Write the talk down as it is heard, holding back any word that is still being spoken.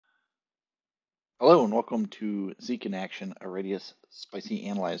Hello and welcome to Zeek in Action, a Radius Spicy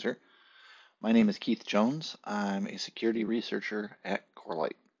Analyzer. My name is Keith Jones. I'm a security researcher at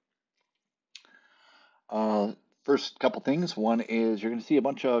Corelight. First couple things. One is you're going to see a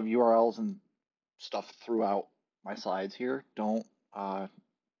bunch of URLs and stuff throughout my slides here. Don't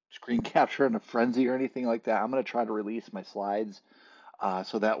screen capture in a frenzy or anything like that. I'm going to try to release my slides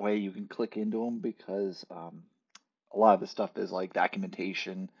so that way you can click into them because a lot of this stuff is like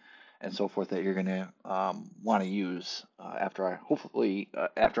documentation and so forth that you're going to want to use after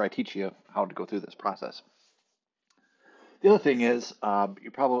I teach you how to go through this process. The other thing is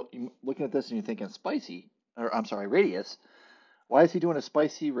you're probably looking at this and you're thinking Radius. Why is he doing a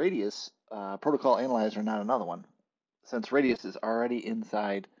spicy Radius protocol analyzer, not another one? Since Radius is already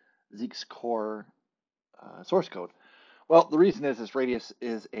inside Zeek's core source code. Well, the reason is Radius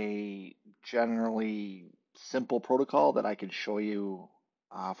is a generally simple protocol that I can show you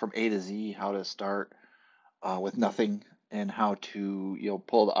from A to Z how to start with nothing and how to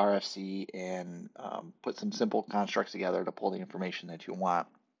pull the RFC and put some simple constructs together to pull the information that you want.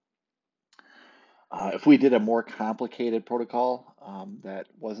 If we did a more complicated protocol that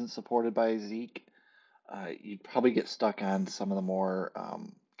wasn't supported by Zeek, you'd probably get stuck on some of the more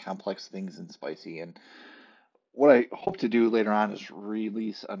complex things in Spicy. And what I hope to do later on is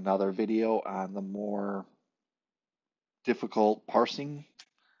release another video on the more difficult parsing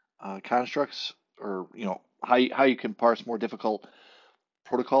constructs, or how you can parse more difficult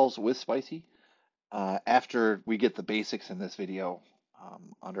protocols with Spicy after we get the basics in this video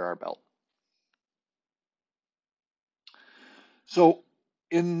under our belt. So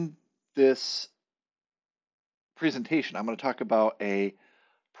in this presentation, I'm going to talk about a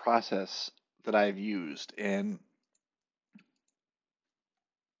process that I've used, and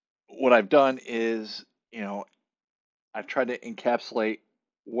what I've done is, I've tried to encapsulate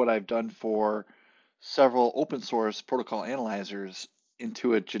what I've done for several open source protocol analyzers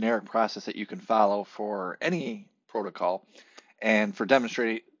into a generic process that you can follow for any protocol. And for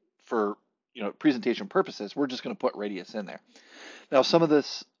presentation purposes, we're just going to put Radius in there. Now, some of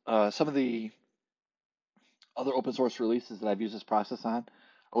the other open source releases that I've used this process on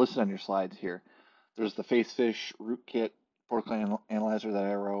are listed on your slides here. There's the FaceFish rootkit protocol analyzer that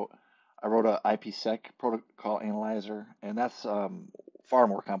I wrote. I wrote a IPsec protocol analyzer, and that's far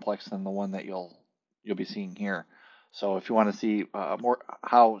more complex than the one that you'll be seeing here. So if you want to see more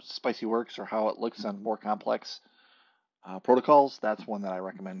how Spicy works or how it looks on more complex protocols, that's one that I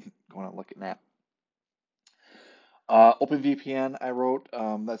recommend going and looking at. OpenVPN I wrote,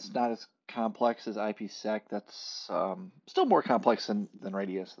 that's not as complex as IPsec. That's still more complex than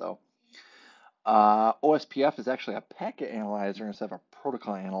Radius though. OSPF is actually a packet analyzer instead of a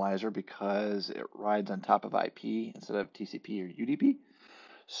protocol analyzer because it rides on top of IP instead of TCP or UDP.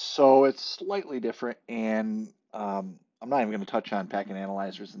 So it's slightly different, and I'm not even going to touch on packet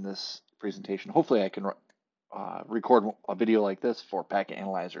analyzers in this presentation. Hopefully I can record a video like this for packet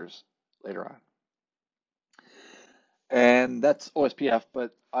analyzers later on. And that's OSPF,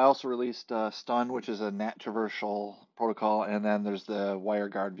 but I also released Stun, which is a NAT traversal protocol, and then there's the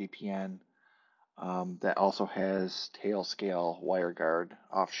WireGuard VPN that also has Tailscale WireGuard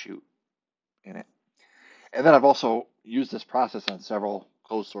offshoot in it. And then I've also used this process on several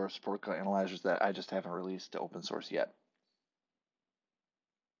closed source protocol analyzers that I just haven't released to open source yet.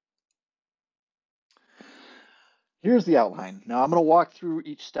 Here's the outline. Now I'm going to walk through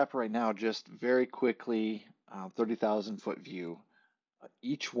each step right now just very quickly, 30,000 foot view.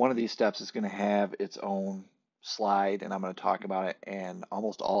 Each one of these steps is going to have its own slide, and I'm going to talk about it, and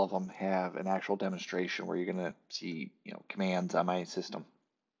almost all of them have an actual demonstration where you're going to see commands on my system.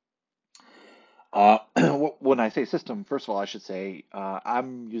 When I say system, first of all, I should say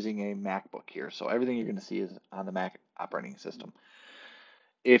I'm using a MacBook here, so everything you're going to see is on the Mac operating system.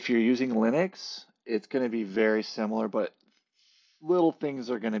 If you're using Linux, it's going to be very similar, but little things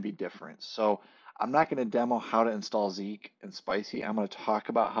are going to be different. So I'm not going to demo how to install Zeek and Spicy. I'm going to talk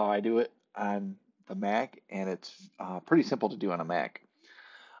about how I do it on the Mac, and it's pretty simple to do on a Mac.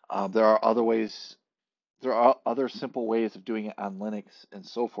 There are other ways. There are other simple ways of doing it on Linux and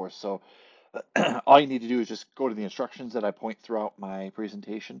so forth. So all you need to do is just go to the instructions that I point throughout my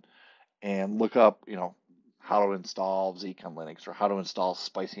presentation and look up, how to install Zeek on Linux or how to install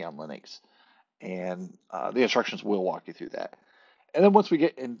Spicy on Linux. And the instructions will walk you through that. And then once we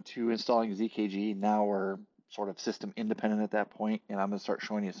get into installing ZKG, now we're sort of system independent at that point, and I'm going to start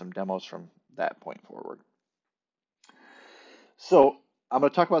showing you some demos from that point forward. So I'm going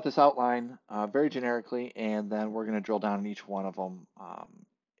to talk about this outline very generically, and then we're going to drill down on each one of them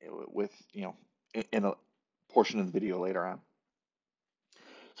in a portion of the video later on.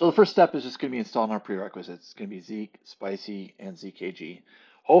 So the first step is just going to be installing our prerequisites. It's going to be Zeek, Spicy, and ZKG.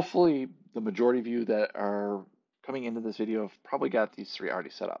 Hopefully, the majority of you that are coming into this video have probably got these three already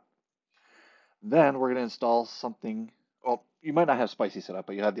set up. Then we're going to install something. Well, you might not have Spicy set up,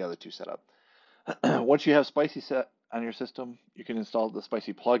 but you have the other two set up. Once you have Spicy set on your system, you can install the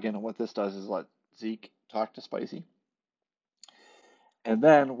Spicy plugin. And what this does is let Zeek talk to Spicy. And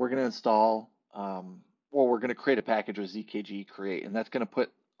then we're going to install, we're going to create a package with ZKG create, and that's going to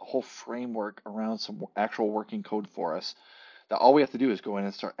put a whole framework around some actual working code for us. That all we have to do is go in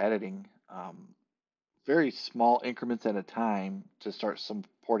and start editing very small increments at a time to start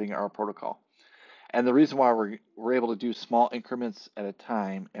supporting our protocol. And the reason why we're able to do small increments at a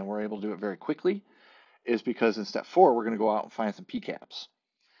time and we're able to do it very quickly is because in step 4, we're going to go out and find some PCAPs.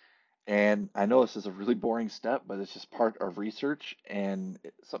 And I know this is a really boring step, but it's just part of research. And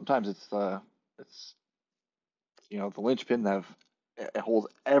sometimes it's the linchpin that it holds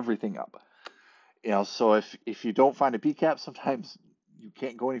everything up. So if you don't find a PCAP, sometimes you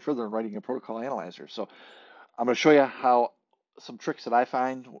can't go any further in writing a protocol analyzer. So I'm going to show you how some tricks that I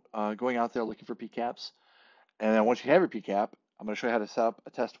find going out there looking for PCAPs. And then once you have your PCAP, I'm going to show you how to set up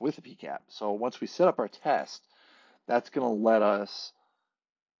a test with a PCAP. So once we set up our test, that's going to let us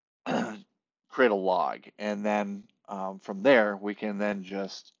create a log. And then from there, we can then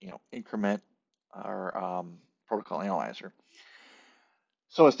just increment our protocol analyzer.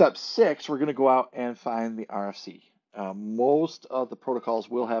 So in step 6, we're going to go out and find the RFC. Most of the protocols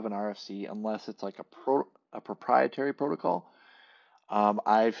will have an RFC unless it's like a proprietary protocol.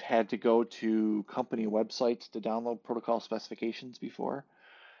 I've had to go to company websites to download protocol specifications before.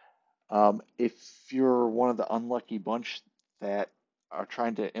 If you're one of the unlucky bunch that are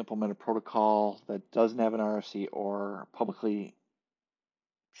trying to implement a protocol that doesn't have an RFC or publicly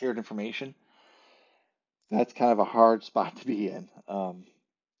shared information, that's kind of a hard spot to be in.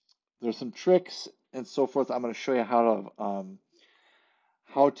 There's some tricks and so forth. I'm going to show you how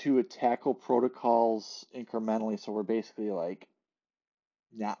to tackle protocols incrementally. So we're basically like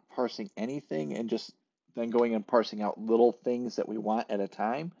not parsing anything and just then going and parsing out little things that we want at a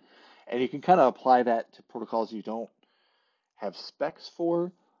time. And you can kind of apply that to protocols you don't have specs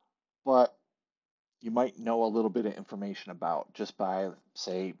for, but you might know a little bit of information about just by,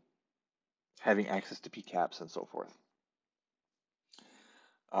 say, having access to PCAPs and so forth.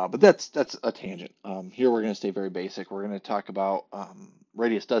 But that's a tangent. Here we're going to stay very basic. We're going to talk about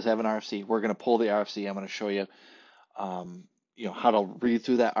Radius does have an RFC. We're going to pull the RFC. I'm going to show you, how to read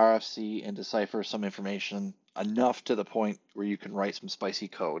through that RFC and decipher some information enough to the point where you can write some spicy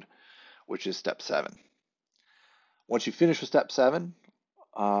code, which is step 7. Once you finish with step 7,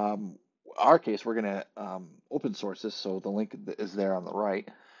 our case, we're going to open source this, so the link is there on the right.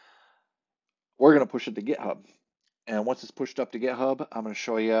 We're going to push it to GitHub. And once it's pushed up to GitHub, I'm going to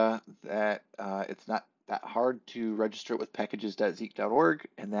show you that it's not that hard to register it with packages.zeek.org,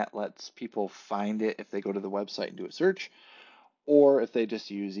 and that lets people find it if they go to the website and do a search, or if they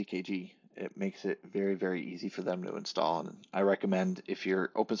just use ZKG. It makes it very, very easy for them to install. And I recommend if you're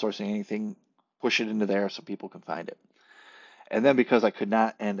open sourcing anything, push it into there so people can find it. And then because I could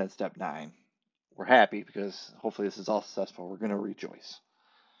not end at step 9, we're happy because hopefully this is all successful. We're going to rejoice.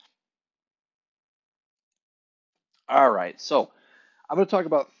 All right, so I'm going to talk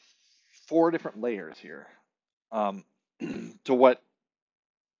about 4 different layers here to what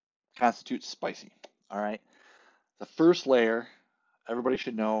constitutes spicy. All right, the first layer, everybody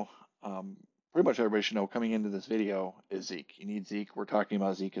should know, pretty much everybody should know coming into this video is Zeek. You need Zeek. We're talking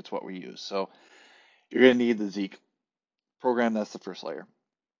about Zeek. It's what we use. So you're going to need the Zeek program. That's the first layer.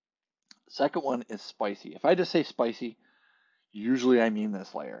 Second one is spicy. If I just say spicy, usually I mean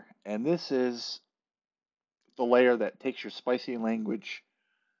this layer. And this is the layer that takes your spicy language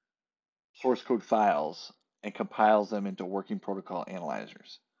source code files and compiles them into working protocol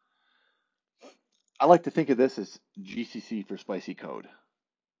analyzers. I like to think of this as GCC for spicy code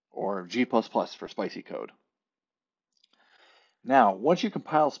or G++ for spicy code. Now, once you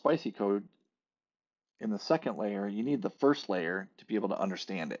compile spicy code in the second layer, you need the first layer to be able to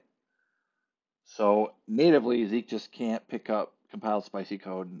understand it. So natively, Zeek just can't pick up compiled spicy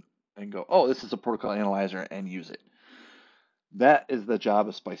code and go, oh, this is a protocol analyzer and use it. That is the job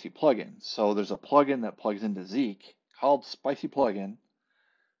of Spicy Plugin. So there's a plugin that plugs into Zeek called Spicy Plugin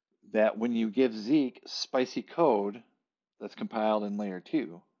that when you give Zeek spicy code that's compiled in layer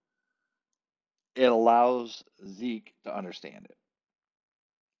 2, it allows Zeek to understand it.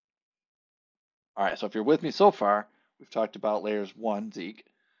 All right, so if you're with me so far, we've talked about layers 1, Zeek,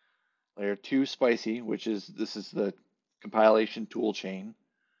 layer 2, Spicy, this is the compilation tool chain,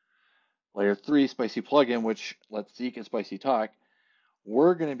 layer 3, Spicy Plugin, which lets Zeek and Spicy talk.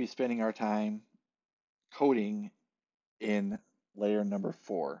 we're going to be spending our time coding in layer number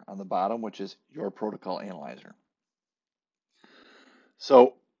 4 on the bottom, which is your protocol analyzer.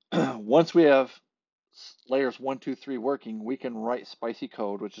 So once we have layers 1, 2, 3 working, we can write Spicy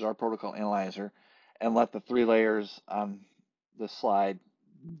code, which is our protocol analyzer, and let the 3 layers on the slide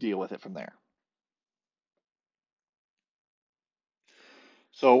deal with it from there.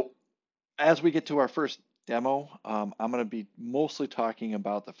 So as we get to our first demo, I'm going to be mostly talking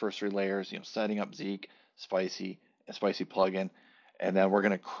about the first 3 layers, setting up Zeek, Spicy, and Spicy plugin, and then we're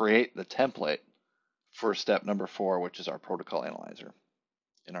going to create the template for step number 4, which is our protocol analyzer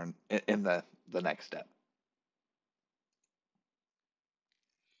in the next step.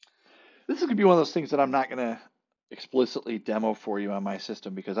 This is going to be one of those things that I'm not going to explicitly demo for you on my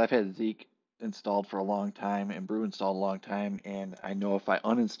system because I've had Zeek installed for a long time and Brew installed a long time, and I know if I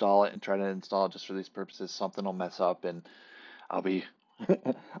uninstall it and try to install it just for these purposes, something will mess up and I'll be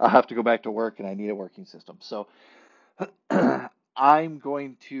I'll have to go back to work and I need a working system. So I'm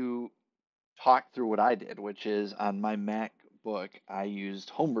going to talk through what I did, which is on my MacBook, I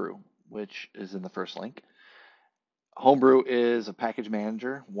used Homebrew, which is in the first link. Homebrew is a package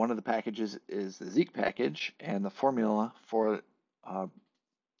manager. One of the packages is the Zeek package, and the formula for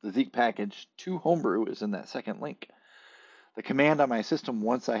the Zeek package to Homebrew is in that second link. The command on my system,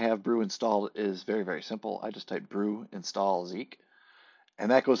 once I have Brew installed, is very, very simple. I just type brew install Zeek,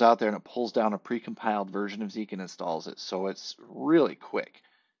 and that goes out there and it pulls down a precompiled version of Zeek and installs it. So it's really quick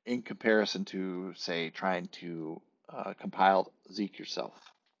in comparison to, say, trying to compile Zeek yourself.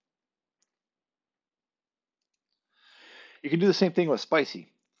 You can do the same thing with Spicy.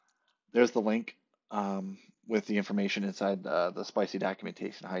 There's the link with the information inside the Spicy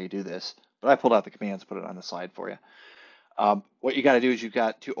documentation, how you do this. But I pulled out the commands, put it on the slide for you. What you got to do is you've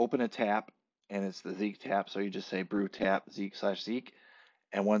got to open a tap, and it's the Zeek tap. So you just say brew tap Zeek/Zeek,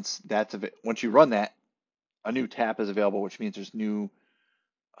 and once you run that, a new tap is available, which means there's new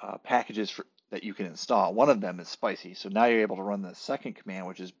packages that you can install. One of them is Spicy. So now you're able to run the second command,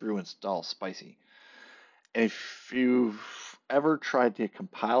 which is brew install Spicy. If you've ever tried to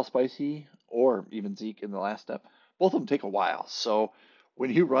compile Spicy or even Zeek in the last step, both of them take a while. So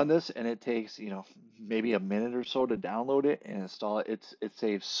when you run this and it takes, maybe a minute or so to download it and install it, it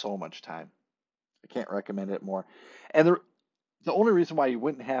saves so much time. I can't recommend it more. And the only reason why you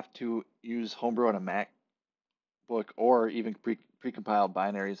wouldn't have to use Homebrew on a MacBook or even precompiled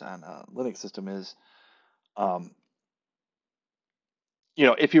binaries on a Linux system is,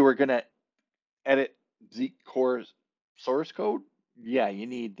 if you were going to edit Zeek core source code, yeah, you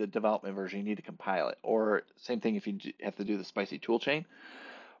need the development version. You need to compile it. Or same thing if you have to do the Spicy toolchain.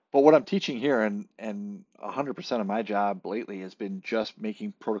 But what I'm teaching here, and 100% of my job lately has been just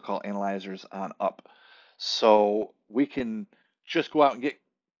making protocol analyzers on up. So we can just go out and get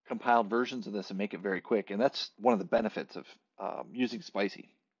compiled versions of this and make it very quick. And that's one of the benefits of using Spicy.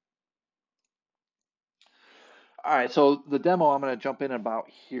 All right, so the demo I'm going to jump in about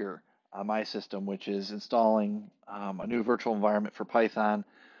here on my system, which is installing a new virtual environment for Python,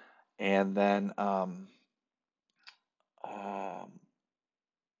 and then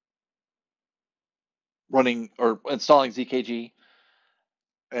running or installing ZKG.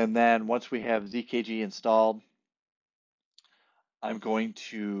 And then once we have ZKG installed, I'm going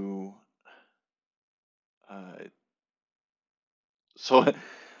to so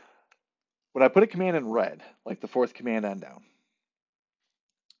when I put a command in red, like the 4th command on down,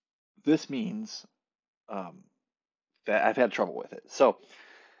 this means that I've had trouble with it. So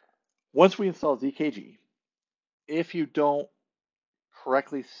once we install ZKG, if you don't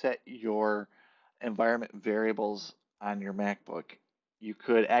correctly set your environment variables on your MacBook, you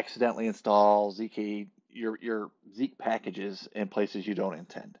could accidentally install your Zeek packages in places you don't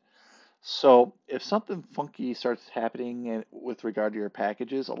intend. So if something funky starts happening with regard to your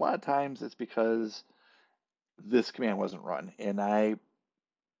packages, a lot of times it's because this command wasn't run. And I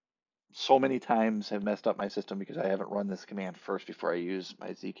so many times have messed up my system because I haven't run this command first before I use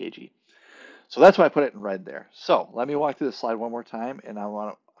my ZKG. So that's why I put it in red there. So let me walk through this slide one more time, and I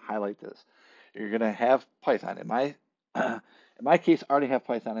want to highlight this. You're going to have Python. In my case, I already have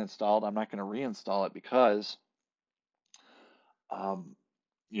Python installed. I'm not going to reinstall it because, if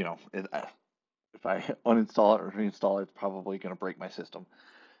I uninstall it or reinstall it, it's probably going to break my system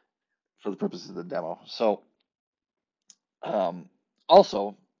for the purposes of the demo. So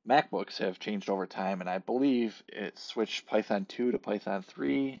also, MacBooks have changed over time, and I believe it switched Python 2 to Python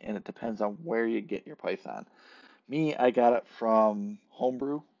 3, and it depends on where you get your Python. Me, I got it from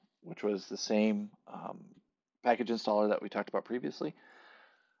Homebrew, which was the same package installer that we talked about previously,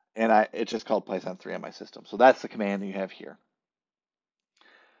 and it's just called Python 3 on my system. So that's the command you have here.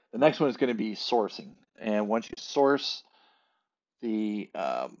 The next one is going to be sourcing. And once you source the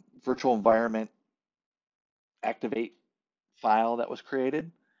virtual environment activate file that was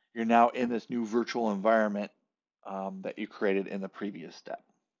created, you're now in this new virtual environment that you created in the previous step.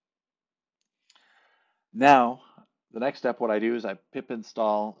 Now, the next step, what I do is I pip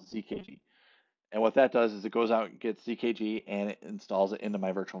install ZKG. And what that does is it goes out and gets ZKG and it installs it into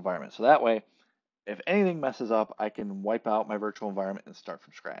my virtual environment. So that way, if anything messes up, I can wipe out my virtual environment and start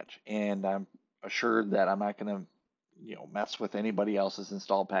from scratch. And I'm assured that I'm not going to, mess with anybody else's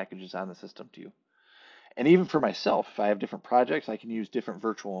installed packages on the system too. And even for myself, if I have different projects, I can use different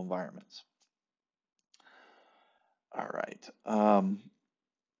virtual environments. All right.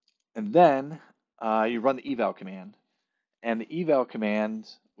 And then you run the eval command. And the eval command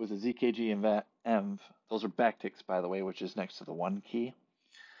with the ZKG and env, those are backticks, by the way, which is next to the one key.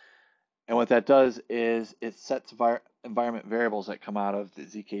 And what that does is it sets environment variables that come out of the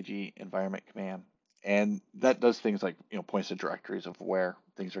ZKG environment command. And that does things like, points to directories of where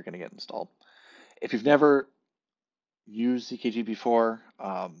things are going to get installed. If you've never used ZKG before,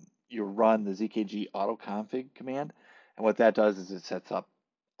 you run the ZKG autoconfig command. And what that does is it sets up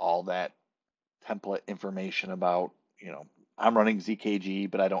all that template information about, I'm running ZKG,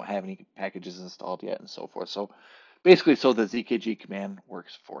 but I don't have any packages installed yet and so forth. So basically, so the ZKG command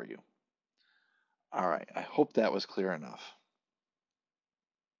works for you. All right, I hope that was clear enough.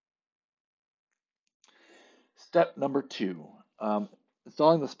 Step number 2,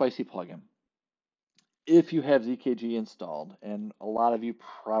 installing the Spicy plugin. If you have ZKG installed, and a lot of you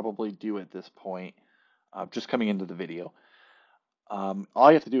probably do at this point, just coming into the video, all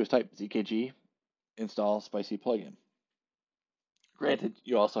you have to do is type ZKG install Spicy plugin. Granted,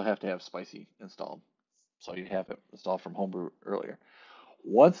 you also have to have Spicy installed, so you have it installed from Homebrew earlier.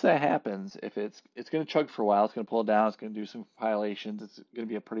 Once that happens, if it's going to chug for a while, it's going to pull it down, it's going to do some compilations, it's going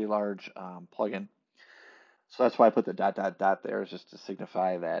to be a pretty large plugin. So that's why I put the ... there, is just to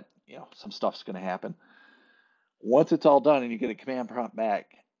signify that some stuff's going to happen. Once it's all done and you get a command prompt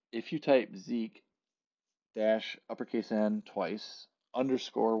back, if you type Zeek dash uppercase N twice,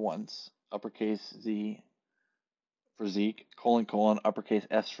 underscore once, uppercase Z for Zeek, colon, uppercase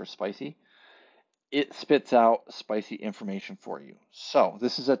S for Spicy, it spits out Spicy information for you. So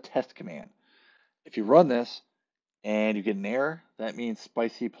this is a test command. If you run this and you get an error, that means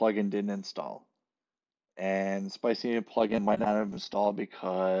Spicy plugin didn't install. And Spicy plugin might not have installed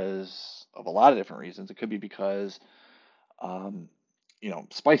because of a lot of different reasons. It could be because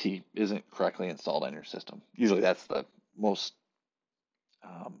Spicy isn't correctly installed on your system. Usually that's the most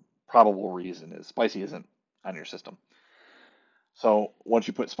probable reason, is Spicy isn't on your system. So once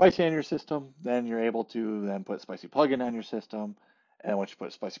you put Spicy on your system, then you're able to then put Spicy plugin on your system. And once you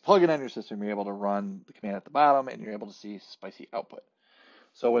put Spicy plugin on your system, you're able to run the command at the bottom and you're able to see Spicy output.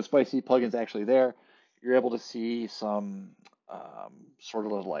 So when Spicy plugin's actually there, you're able to see some sort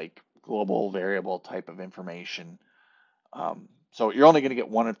of like global variable type of information. So you're only going to get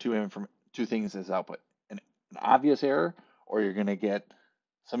one of two things as output: an obvious error, or you're going to get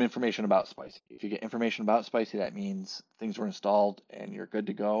some information about Spicy. If you get information about Spicy, that means things were installed and you're good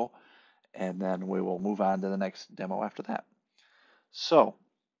to go. And then we will move on to the next demo after that. So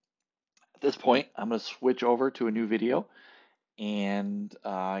at this point, I'm going to switch over to a new video and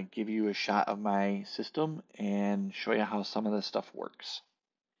give you a shot of my system and show you how some of this stuff works.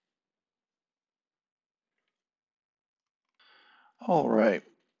 All right,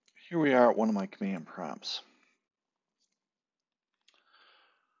 here we are at one of my command prompts.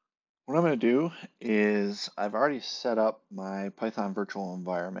 What I'm going to do is I've already set up my Python virtual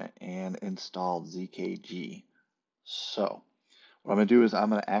environment and installed ZKG. So what I'm going to do is I'm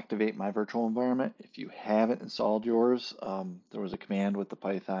going to activate my virtual environment. If you haven't installed yours, there was a command with the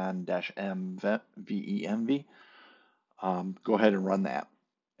python-m venv. Go ahead and run that,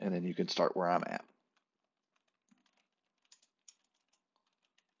 and then you can start where I'm at.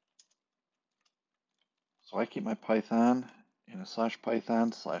 So I keep my Python in a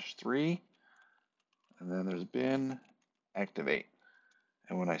 /python/3, and then there's bin activate.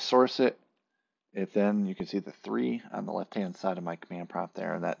 And when I source it, then you can see the 3 on the left-hand side of my command prompt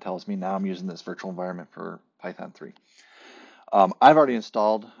there, and that tells me now I'm using this virtual environment for Python 3. I've already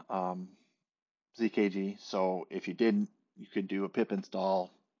installed ZKG, so if you didn't, you could do a pip install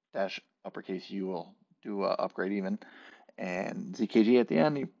 -uppercase U will do a upgrade even, and ZKG at the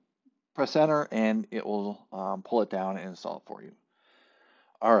end, you press enter and it will pull it down and install it for you.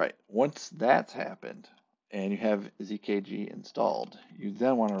 All right, once that's happened and you have ZKG installed, you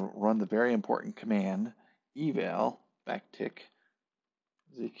then want to run the very important command eval backtick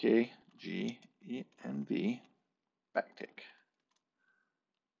ZKG env backtick.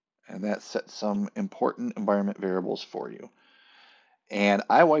 and that sets some important environment variables for you. And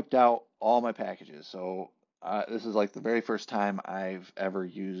I wiped out all my packages. So this is like the very first time I've ever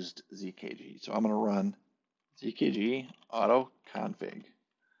used ZKG. So I'm going to run ZKG auto config,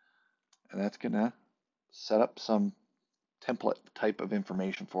 and that's going to set up some template type of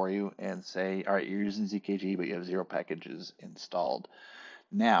information for you and say, all right, you're using ZKG, but you have 0 packages installed.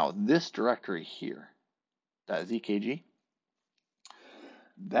 Now, this directory here, .zkg,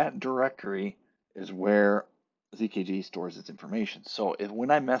 that directory is where ZKG stores its information. So when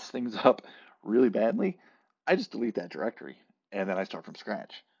I mess things up really badly, I just delete that directory and then I start from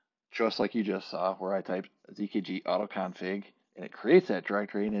scratch. Just like you just saw where I typed ZKG autoconfig and it creates that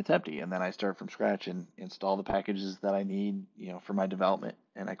directory and it's empty. And then I start from scratch and install the packages that I need, for my development,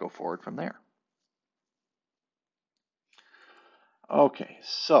 and I go forward from there. Okay,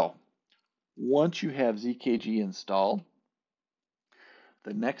 so once you have ZKG installed,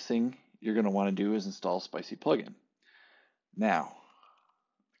 the next thing you're going to want to do is install Spicy plugin. Now,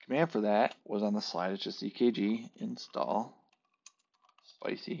 the command for that was on the slide. It's just ZKG install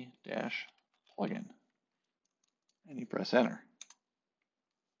spicy-plugin, and you press enter.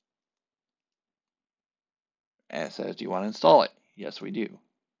 And it says, do you want to install it? Yes, we do.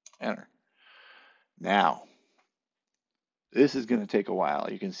 Enter. Now, this is going to take a while.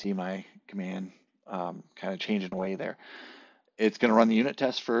 You can see my command kind of changing away there. It's going to run the unit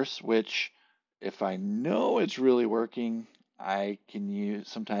test first, which if I know it's really working, I can use,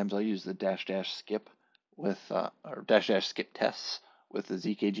 sometimes I'll use the -- skip with, or -- skip tests with the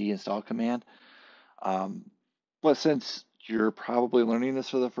ZKG install command. But since you're probably learning this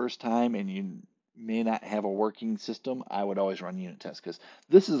for the first time and you may not have a working system, I would always run unit tests, because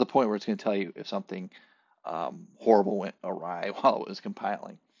this is the point where it's going to tell you if something horrible went awry while it was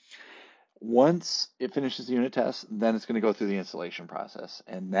compiling. Once it finishes the unit test, then it's going to go through the installation process,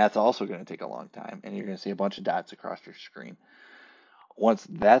 and that's also going to take a long time, and you're going to see a bunch of dots across your screen. Once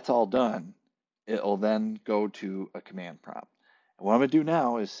that's all done, it'll then go to a command prompt. And what I'm going to do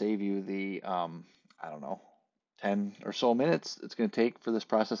now is save you the, I don't know, 10 or so minutes it's going to take for this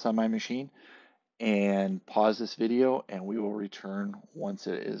process on my machine, and pause this video, and we will return once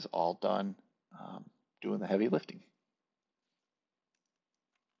it is all done doing the heavy lifting.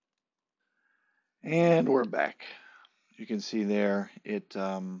 And we're back. You can see there it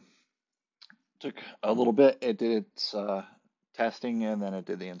took a little bit. It did its testing, and then it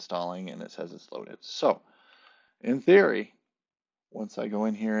did the installing, and it says it's loaded. So in theory, once I go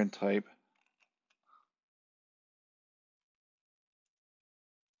in here and type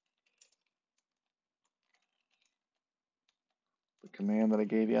the command that I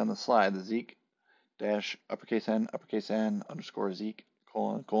gave you on the slide, the Zeek --N _ Zeek ;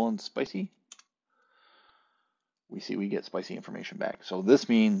 spicy, we see we get spicy information back. So this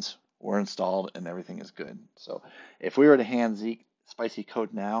means we're installed and everything is good. So if we were to hand Zeek spicy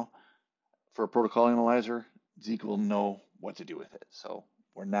code now for a protocol analyzer, Zeek will know what to do with it. So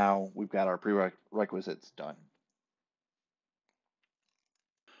we've got our prerequisites done.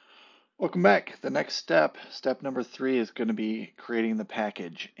 Welcome back. The next step number 3, is going to be creating the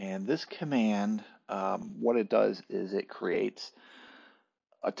package. And this command, what it does is it creates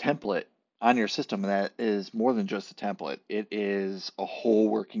a template on your system that is more than just a template. It is a whole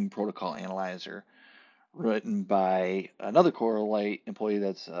working protocol analyzer written by another Corelight employee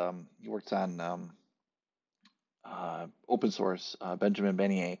that's he works on open source, Benjamin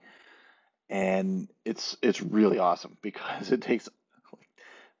Benier, and it's really awesome because it takes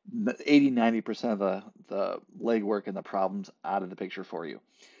 80-90% of the legwork and the problems out of the picture for you.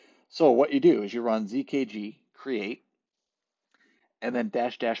 So what you do is you run ZKG create and then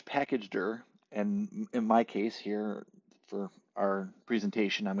 -- package dir, and in my case here for our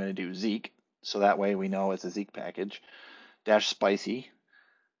presentation I'm going to do Zeek, so that way we know it's a Zeek package, --spicy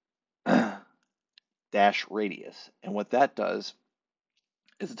 --radius. And what that does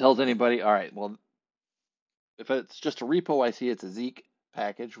is it tells anybody, all right, well, if it's just a repo, I see it's a Zeek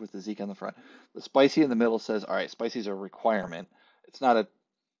package with the Zeek on the front. The spicy in the middle says, all right, spicy is a requirement. It's not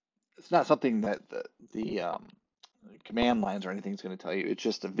something that the command lines or anything is going to tell you. It's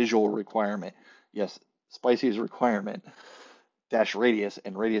just a visual requirement. Yes, spicy is a requirement, --radius,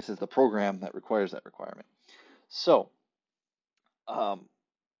 and radius is the program that requires that requirement. So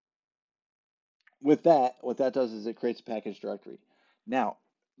with that, what that does is it creates a package directory. Now,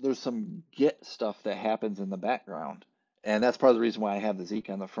 there's some Git stuff that happens in the background, and that's part of the reason why I have the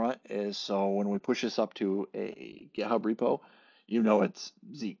Zeek on the front, is so when we push this up to a GitHub repo, you know it's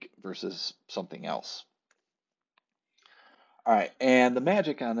Zeek versus something else. All right, and the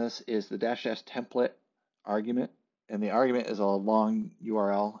magic on this is the -- template argument, and the argument is a long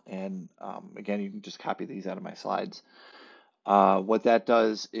URL. And again, you can just copy these out of my slides. What that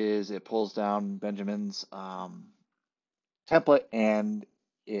does is it pulls down Benjamin's template and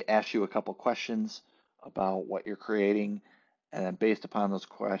it asks you a couple questions about what you're creating, and then based upon those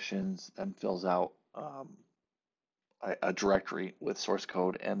questions, then fills out a directory with source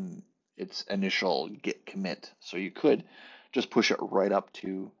code and its initial git commit. So you could just push it right up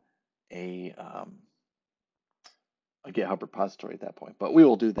to a GitHub repository at that point. But we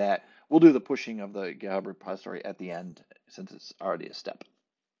will do that. We'll do the pushing of the GitHub repository at the end since it's already a step.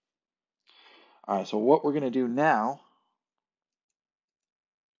 All right, so what we're going to do now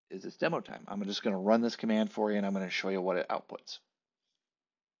is it's demo time. I'm just going to run this command for you, and I'm going to show you what it outputs.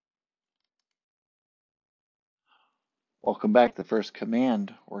 Welcome back. The first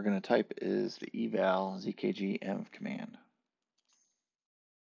command we're going to type is the eval zkg-env command.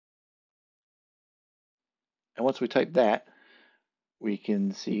 And once we type that, we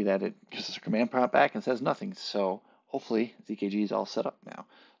can see that it gives us a command prompt back and says nothing. So hopefully ZKG is all set up now.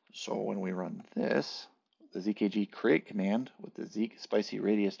 So when we run this, the ZKG create command with the Zeek spicy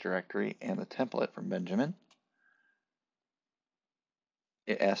radius directory and the template from Benjamin,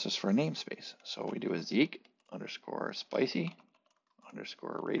 it asks us for a namespace. So we do a Zeek underscore spicy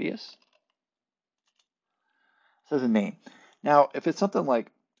underscore radius. It says a name. Now, if it's something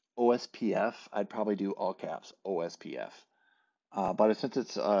like OSPF, I'd probably do all caps OSPF. But since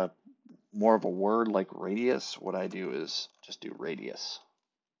it's more of a word like radius, what I do is just do radius.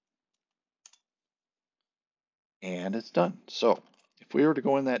 And it's done. So if we were to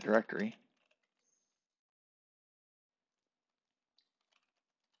go in that directory,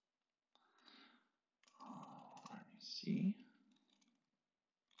 RPC,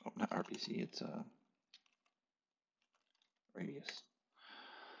 oh, not RPC, it's radius,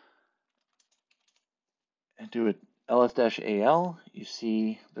 and do it ls-al, you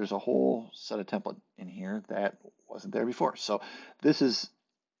see there's a whole set of template in here that wasn't there before. So this is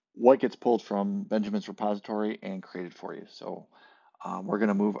what gets pulled from Benjamin's repository and created for you. So we're going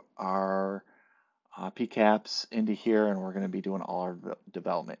to move our PCAPs into here, and we're going to be doing all our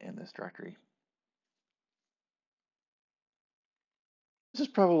development in this directory. This is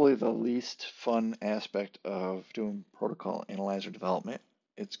probably the least fun aspect of doing protocol analyzer development.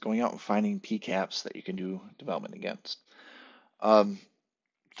 It's going out and finding PCAPs that you can do development against.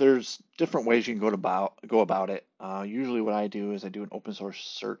 There's different ways you can go about it. Usually what I do is I do an open source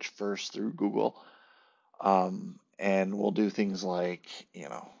search first through Google. And we'll do things like,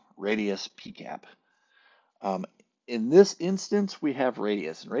 radius PCAP. In this instance, we have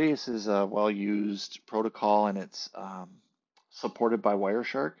Radius. And Radius is a well-used protocol, and it's supported by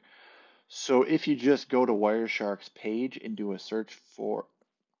Wireshark. So if you just go to Wireshark's page and do a search for,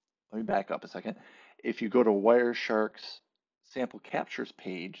 let me back up a second. If you go to Wireshark's sample captures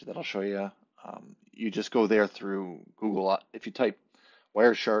page that I'll show you, you just go there through Google. If you type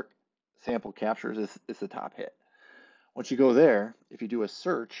Wireshark sample captures, it's the top hit. Once you go there, if you do a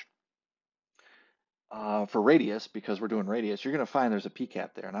search for radius, because we're doing radius, you're going to find there's a PCAP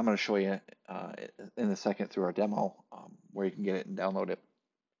there. And I'm going to show you in a second through our demo where you can get it and download it.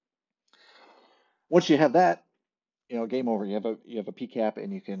 Once you have that, game over. You have a PCAP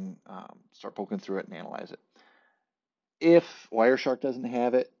and you can start poking through it and analyze it. If Wireshark doesn't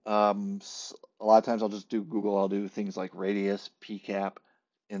have it, a lot of times I'll just do Google. I'll do things like radius PCAP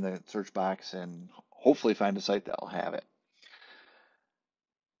in the search box and hopefully find a site that'll have it.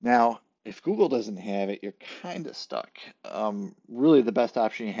 Now, if Google doesn't have it, you're kind of stuck. Really, the best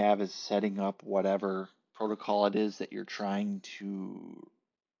option you have is setting up whatever protocol it is that you're trying to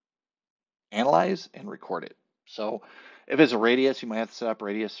analyze and record it. So if it's a radius, you might have to set up a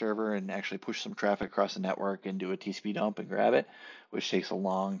radius server and actually push some traffic across the network and do a TCP dump and grab it, which takes a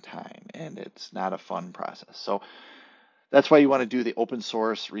long time and it's not a fun process. So that's why you want to do the open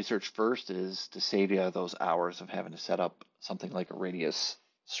source research first, is to save you those hours of having to set up something like a radius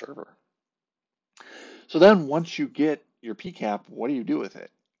server. So then once you get your PCAP, what do you do with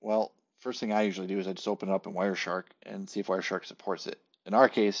it? Well, first thing I usually do is I just open it up in Wireshark and see if Wireshark supports it. In our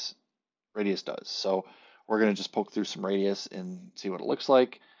case, Radius does. So we're going to just poke through some Radius and see what it looks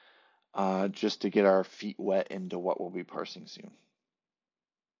like, just to get our feet wet into what we'll be parsing soon.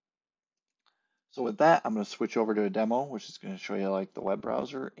 So with that, I'm going to switch over to a demo, which is going to show you like the web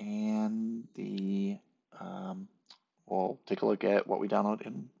browser and the, we'll take a look at what we download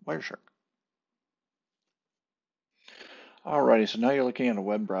in Wireshark. Alrighty, so now you're looking at a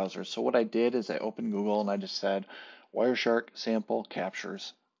web browser. So what I did is I opened Google and I just said Wireshark sample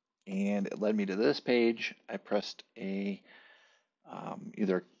captures, and it led me to this page. I pressed a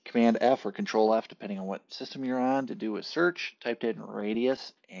either Command F or Control F, depending on what system you're on, to do a search. Typed in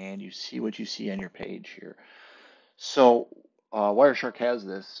radius, and you see what you see on your page here. So Wireshark has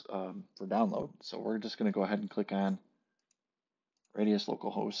this for download. So we're just going to go ahead and click on radius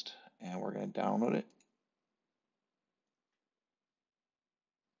localhost, and we're going to download it.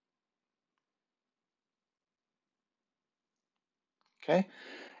 Okay,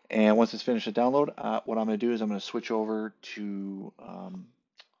 and once it's finished the download, what I'm going to do is I'm going to switch over to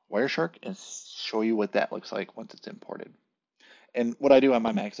Wireshark and show you what that looks like once it's imported. And what I do on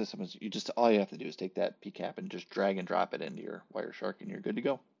my Mac system is all you have to do is take that PCAP and just drag and drop it into your Wireshark, and you're good to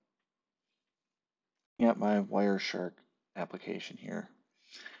go. At my Wireshark application here,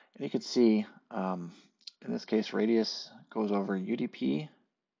 and you can see in this case radius goes over UDP.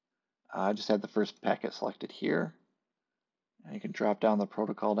 I just had the first packet selected here, and you can drop down the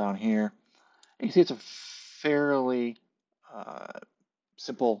protocol down here. You can see it's a fairly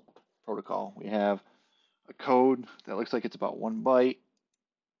simple protocol. We have a code that looks like it's about 1 byte.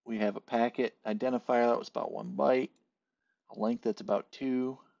 We have a packet identifier that was about 1 byte, a length that's about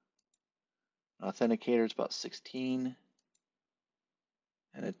 2, an authenticator is about 16,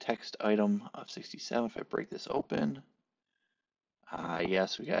 and a text item of 67. If I break this open,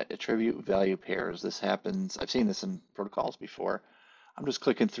 yes, we got attribute value pairs. This happens, I've seen this in protocols before. I'm just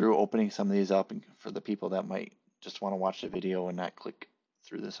clicking through, opening some of these up, and for the people that might just want to watch the video and not click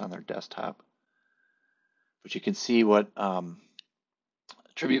through this on their desktop. But you can see what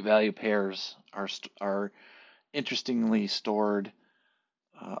attribute value pairs are interestingly stored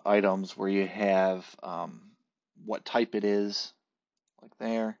items where you have what type it is, like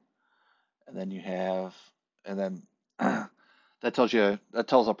there, and then you have, and then that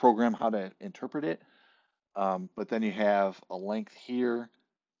tells a program how to interpret it. But then you have a length here,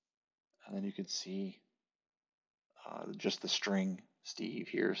 and then you can see just the string Steve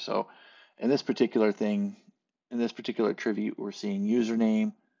here. So in this particular attribute, we're seeing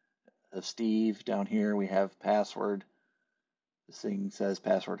username of Steve. Down here we have password. This thing says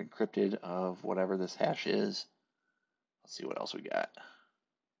password encrypted of whatever this hash is. Let's see what else we got.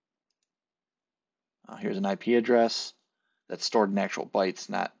 Here's an IP address that's stored in actual bytes,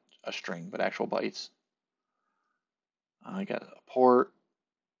 not a string, but actual bytes. I got a port.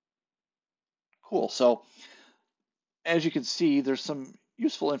 Cool. So as you can see, there's some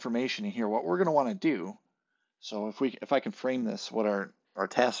useful information in here. What we're going to want to do, so if I can frame this, what our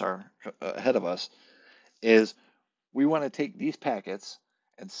tasks are ahead of us, is we want to take these packets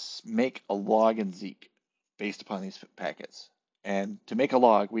and make a log in Zeek based upon these packets. And to make a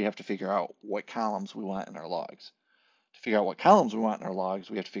log, we have to figure out what columns we want in our logs. To figure out what columns we want in our logs,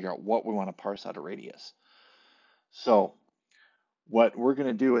 we have to figure out what we want to parse out of radius. So what we're going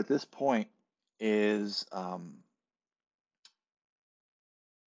to do at this point is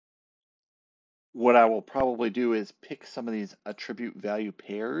what I will probably do is pick some of these attribute value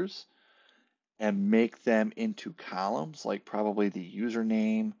pairs and make them into columns, like probably the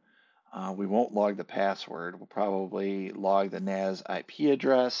username. We won't log the password. We'll probably log the NAS IP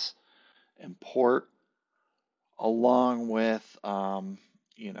address and port, along with some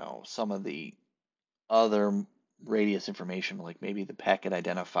of the other radius information, like maybe the packet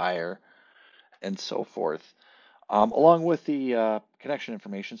identifier and so forth, along with the connection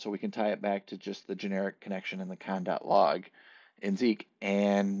information, so we can tie it back to just the generic connection in the con.log in Zeek,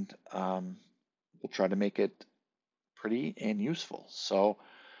 and we'll try to make it pretty and useful. So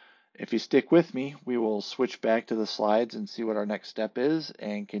if you stick with me, we will switch back to the slides and see what our next step is,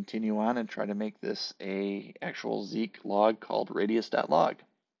 and continue on and try to make this a actual Zeek log called radius.log.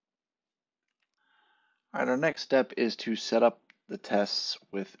 All right, our next step is to set up the tests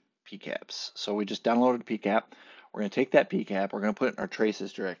with PCAPs. So we just downloaded PCAP. We're going to take that PCAP, we're going to put it in our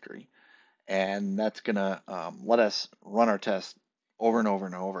traces directory, and that's going to let us run our tests over and over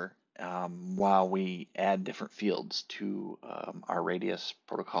and over while we add different fields to our radius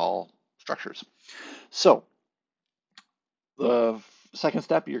protocol structures. So the second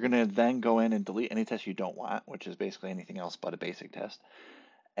step, you're going to then go in and delete any test you don't want, which is basically anything else but a basic test.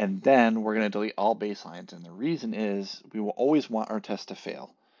 And then we're going to delete all baselines. And the reason is we will always want our test to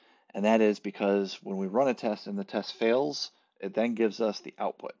fail. And that is because when we run a test and the test fails, it then gives us the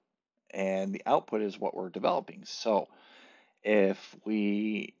output. And the output is what we're developing. So if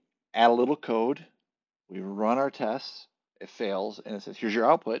we add a little code, we run our tests, it fails, and it says, here's your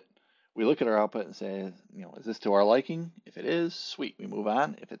output. We look at our output and say, is this to our liking? If it is, sweet, we move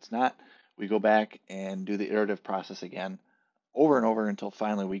on. If it's not, we go back and do the iterative process again, over and over, until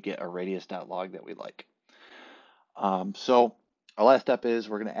finally we get a radius.log that we like. So our last step is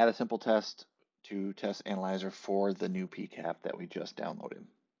we're going to add a simple test to Test Analyzer for the new PCAP that we just downloaded.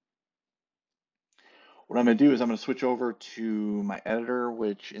 What I'm going to do is I'm going to switch over to my editor,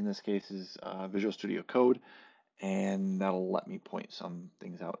 which in this case is Visual Studio Code, and that'll let me point some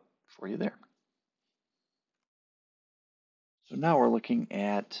things out for you there. So now we're looking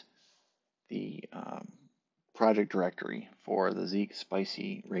at the project directory for the Zeek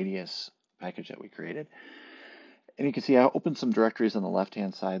Spicy Radius package that we created. And you can see I opened some directories on the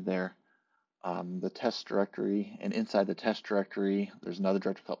left-hand side there. The test directory, and inside the test directory, there's another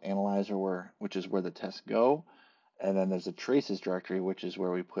directory called Analyzer, which is where the tests go. And then there's a traces directory, which is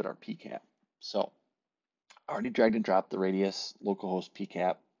where we put our PCAP. So I already dragged and dropped the Radius localhost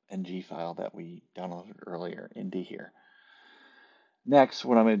PCAP ng file that we downloaded earlier into here. Next,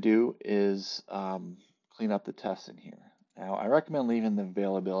 what I'm going to do is clean up the tests in here. Now, I recommend leaving the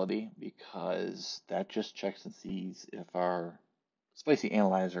availability because that just checks and sees if our Spicy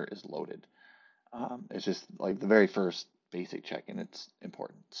Analyzer is loaded. It's just like the very first basic check, and it's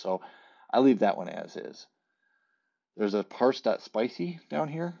important. So I leave that one as is. There's a parse.spicy down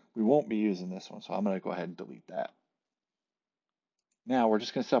here. We won't be using this one, so I'm going to go ahead and delete that. Now we're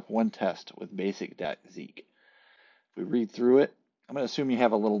just going to set up one test with basic.zeek. If we read through it, I'm going to assume you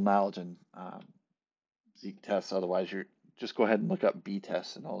have a little knowledge in Zeek tests. Otherwise, you just go ahead and look up B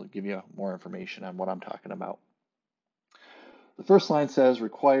tests, and I'll give you more information on what I'm talking about. The first line says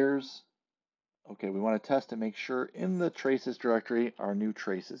requires. Okay, we want to test to make sure in the traces directory our new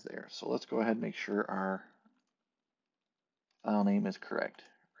trace is there. So let's go ahead and make sure our file name is correct.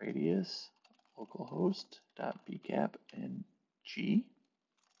 Radius localhost.pcapng.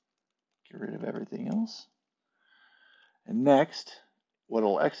 Get rid of everything else. And next, what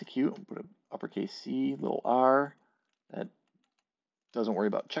it'll execute, put an uppercase C, little r, that doesn't worry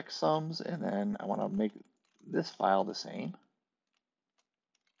about checksums. And then I want to make this file the same,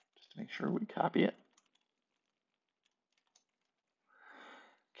 just to make sure we copy it.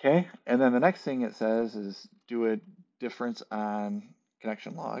 Okay, and then the next thing it says is do a difference on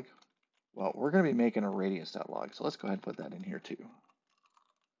connection log. Well, we're going to be making a radius.log, so let's go ahead and put that in here too.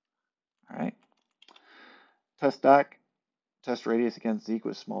 All right. Test doc, test radius against Zeek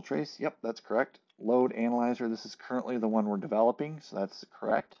with small trace. Yep, that's correct. Load analyzer, this is currently the one we're developing, so that's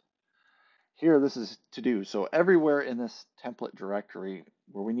correct. Here, this is to do. So everywhere in this template directory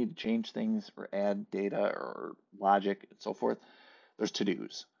where we need to change things or add data or logic and so forth, there's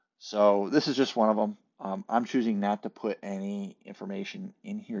to-dos. So this is just one of them. I'm choosing not to put any information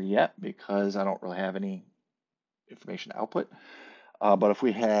in here yet because I don't really have any information to output. But if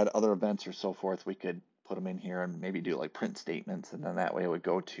we had other events or so forth, we could put them in here and maybe do like print statements, and then that way it would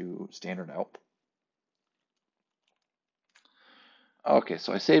go to standard out. Okay,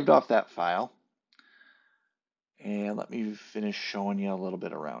 so I saved off that file. And let me finish showing you a little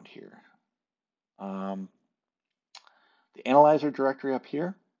bit around here. The analyzer directory up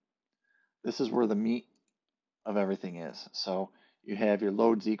here, this is where the meat of everything is. So you have your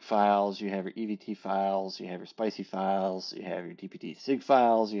load Zeek files, you have your EVT files, you have your spicy files, you have your DPT SIG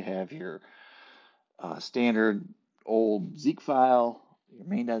files, you have your standard old Zeek file, your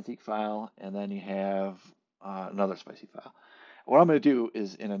main.zeek file, and then you have another spicy file. What I'm going to do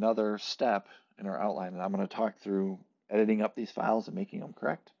is in another step in our outline, and I'm going to talk through editing up these files and making them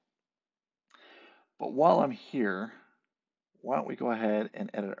correct. But while I'm here, why don't we go ahead and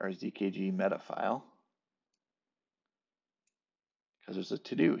edit our ZKG meta file, because there's a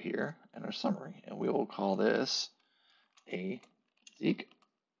to-do here and our summary, and we will call this a Zeek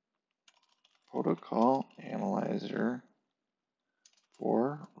protocol analyzer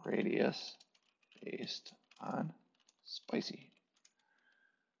for radius based on spicy.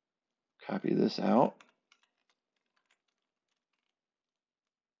 Copy this out.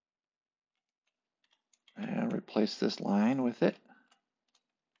 And replace this line with it.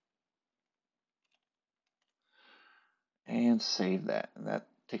 And save that. And that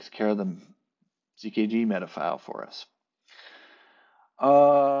takes care of the ZKG meta file for us.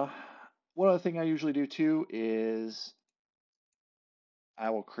 One other thing I usually do too is I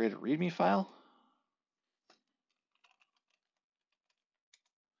will create a README file.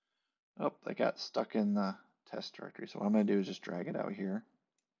 Oh, I got stuck in the test directory. So what I'm going to do is just drag it out here.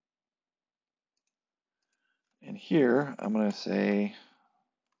 And here I'm going to say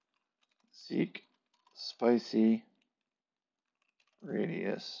Zeek spicy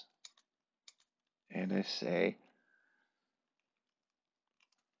radius. And I say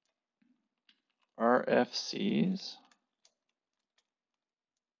RFCs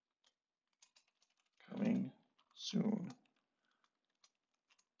coming soon.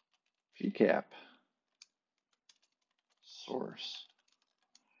 PCAP source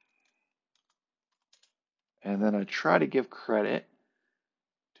And then I try to give credit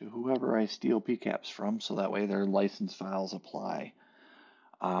to whoever I steal PCAPs from, so that way their license files apply,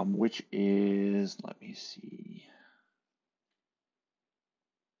 which is, let me see.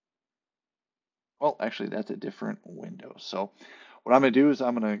 Well, actually, that's a different window. So what I'm going to do is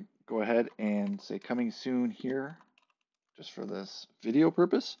I'm going to go ahead and say coming soon here, just for this video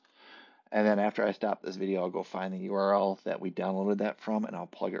purpose. And then after I stop this video, I'll go find the URL that we downloaded that from, and I'll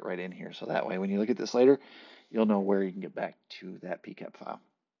plug it right in here. So that way, when you look at this later, you'll know where you can get back to that PCAP file.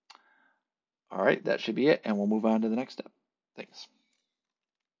 All right, that should be it, and we'll move on to the next step. Thanks.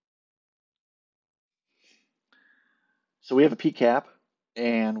 So we have a PCAP,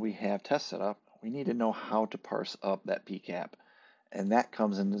 and we have tests set up. We need to know how to parse up that PCAP, and that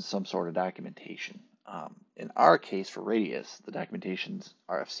comes into some sort of documentation. In our case, for Radius, the documentation's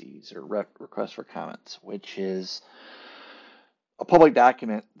RFCs, or requests for comments, which is a public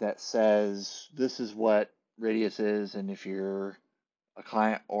document that says this is what Radius is, and if you're a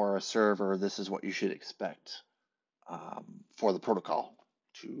client or a server, this is what you should expect for the protocol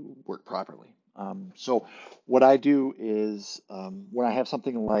to work properly. So what I do is when I have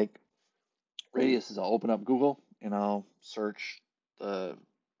something like Radius, is I'll open up Google and I'll search the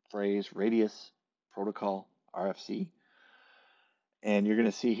phrase Radius protocol RFC, and you're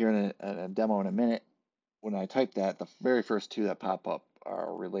going to see here in a demo in a minute, when I type that, the very first two that pop up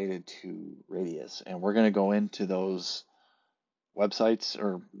are related to Radius, and we're going to go into those websites,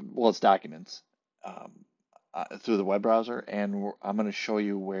 or well, it's documents, through the web browser, and I'm going to show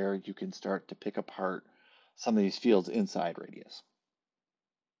you where you can start to pick apart some of these fields inside Radius.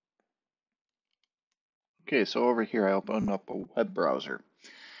 Okay, so over here I opened up a web browser,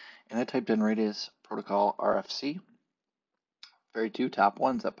 and I typed in Radius protocol RFC. Very two top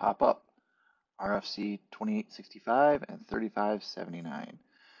ones that pop up, RFC 2865 and 3579.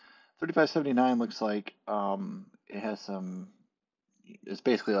 3579 looks like it has some, it's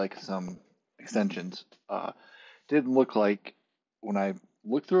basically like some extensions. Didn't look like, when I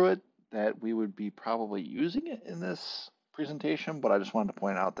looked through it, that we would be probably using it in this presentation, but I just wanted to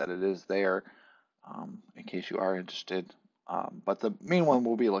point out that it is there in case you are interested. But the main one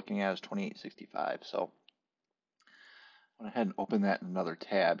we'll be looking at is 2865. So I went ahead and open that in another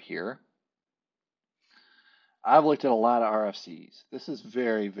tab here. I've looked at a lot of RFCs. This is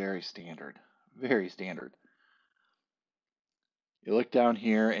very, very standard. Very standard. You look down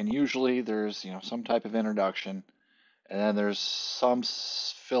here, and usually there's some type of introduction, and then there's some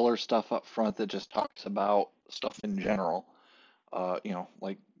filler stuff up front that just talks about stuff in general.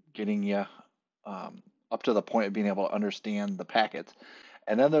 Like getting you up to the point of being able to understand the packets.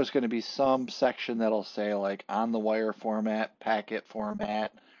 And then there's going to be some section that'll say like on the wire format, packet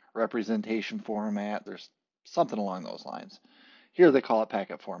format, representation format. There's something along those lines. Here they call it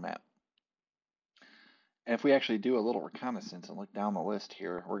packet format. And if we actually do a little reconnaissance and look down the list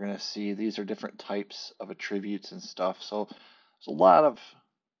here, we're going to see these are different types of attributes and stuff. So there's a lot of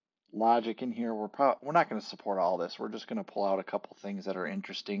logic in here. We're not going to support all this. We're just going to pull out a couple things that are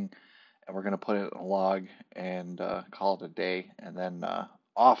interesting, and we're going to put it in a log and call it a day. And then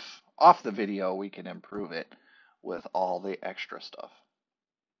off the video, we can improve it with all the extra stuff.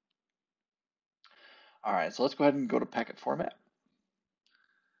 All right, so let's go ahead and go to packet format.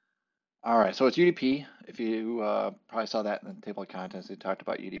 All right, so it's UDP. If you probably saw that in the table of contents, they talked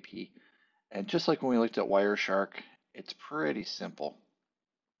about UDP. And just like when we looked at Wireshark, it's pretty simple.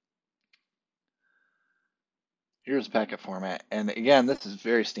 Here's packet format. And again, this is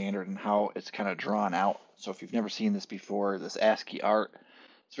very standard in how it's kind of drawn out. So if you've never seen this before, this ASCII art,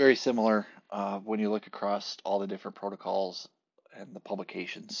 it's very similar when you look across all the different protocols and the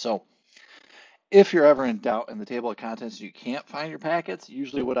publications. So if you're ever in doubt in the table of contents, you can't find your packets,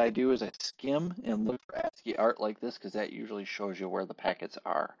 usually what I do is I skim and look for ASCII art like this, because that usually shows you where the packets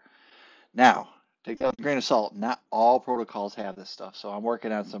are. Now, take that with a grain of salt. Not all protocols have this stuff. So I'm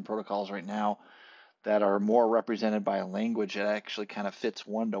working on some protocols right now that are more represented by a language that actually kind of fits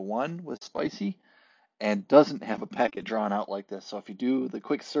one-to-one with Spicy and doesn't have a packet drawn out like this. So if you do the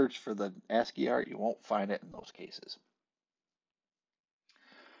quick search for the ASCII art, you won't find it in those cases.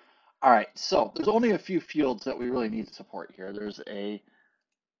 All right, so there's only a few fields that we really need to support here. There's a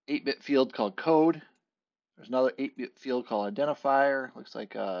 8-bit field called code. There's another 8-bit field called identifier. Looks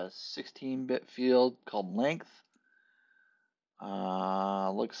like a 16-bit field called length.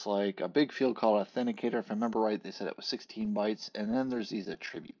 Looks like a big field called authenticator. If I remember right, they said it was 16 bytes. And then there's these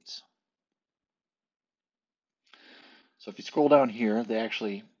attributes. So if you scroll down here, they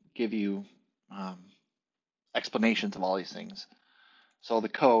actually give you explanations of all these things. So the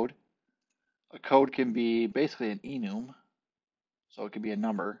code, a code can be basically an enum. So it could be a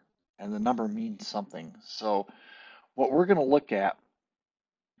number. and the number means something. So what we're going to look at,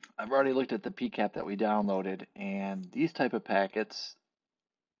 I've already looked at the PCAP that we downloaded, and these type of packets,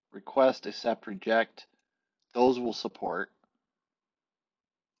 request, accept, reject, those will support.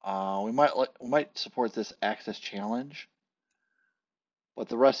 We might support this access challenge, but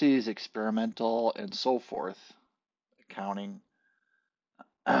the rest of these experimental and so forth, accounting,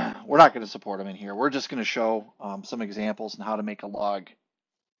 we're not going to support them in here. We're just going to show some examples on how to make a log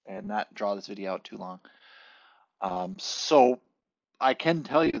and not draw this video out too long. So I can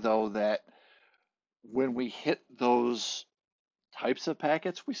tell you though that when we hit those types of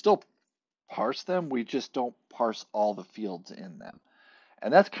packets, we still parse them. We just don't parse all the fields in them.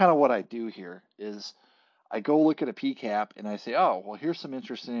 And that's kind of what I do here is I go look at a PCAP and I say, oh, well, here's some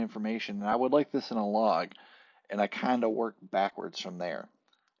interesting information and I would like this in a log. And I kind of work backwards from there.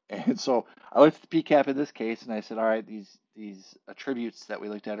 And so I looked at the PCAP in this case and I said, all right, these attributes that we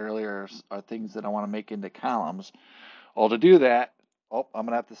looked at earlier are things that I want to make into columns. Well, to do that, I'm going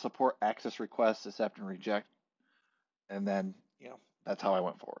to have to support access request, accept, and reject. And then, that's how I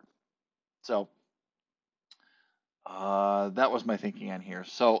went forward. So that was my thinking on here.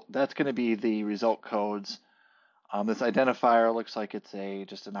 So that's going to be the result codes. This identifier looks like it's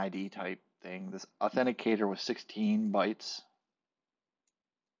just an ID type thing. This authenticator was 16 bytes.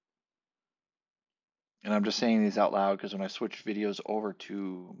 And I'm just saying these out loud because when I switch videos over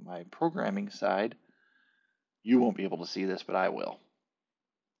to my programming side, you won't be able to see this, but I will.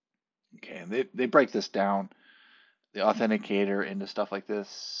 Okay, and they break this down, the authenticator, into stuff like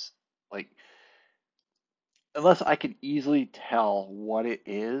this. Like, unless I can easily tell what it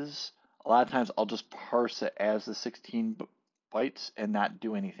is, a lot of times I'll just parse it as the 16 bytes and not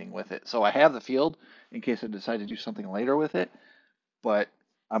do anything with it. So I have the field in case I decide to do something later with it, but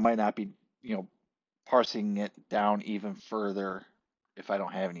I might not be, parsing it down even further if I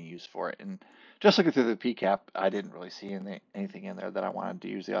don't have any use for it. And just looking through the PCAP, I didn't really see anything in there that I wanted to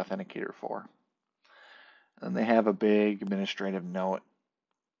use the authenticator for. And they have a big administrative note.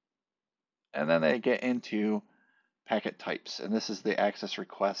 And then they get into packet types. And this is the access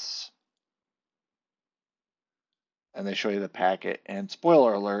requests. And they show you the packet. And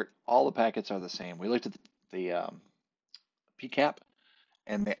spoiler alert, all the packets are the same. We looked at the PCAP,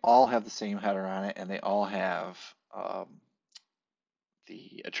 and they all have the same header on it, and they all have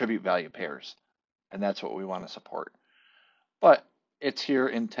the attribute value pairs. And that's what we want to support. But it's here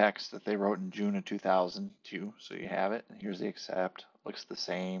in text that they wrote in June of 2002, so you have it. And here's the accept. Looks the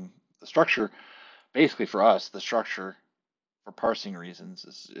same. The structure, basically for us, the structure for parsing reasons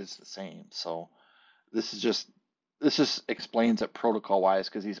is the same. So this just explains it protocol-wise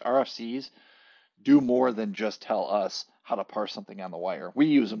because these RFCs do more than just tell us how to parse something on the wire. We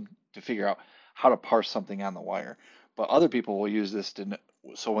use them to figure out how to parse something on the wire, but other people will use this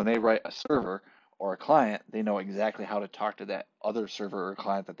so when they write a server or a client, they know exactly how to talk to that other server or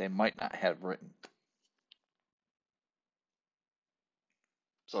client that they might not have written.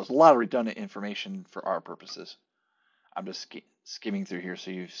 So it's a lot of redundant information for our purposes. I'm just skimming through here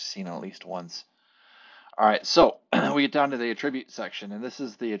so you've seen it at least once. All right, so we get down to the attribute section, and this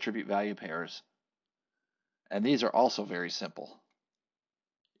is the attribute value pairs. And these are also very simple.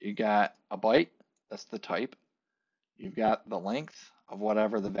 You got a byte, that's the type. You've got the length of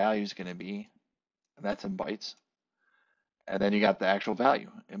whatever the value is going to be, and that's in bytes. And then you got the actual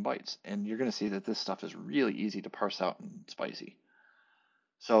value in bytes. And you're going to see that this stuff is really easy to parse out in Spicy.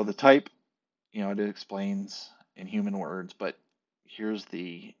 So the type, it explains in human words, but here's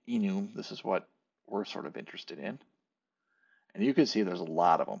the enum. This is what we're sort of interested in. And you can see there's a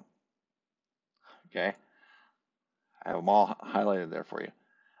lot of them. Okay. I have them all highlighted there for you.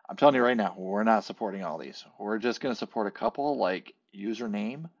 I'm telling you right now, we're not supporting all these. We're just going to support a couple like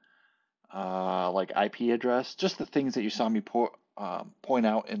username, like IP address, just the things that you saw me point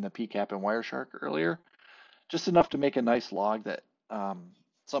out in the PCAP and Wireshark earlier, just enough to make a nice log that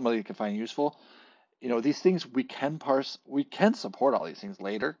somebody can find useful. These things we can parse, we can support all these things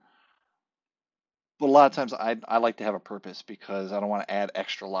later, but a lot of times I like to have a purpose because I don't want to add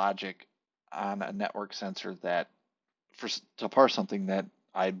extra logic on a network sensor to parse something that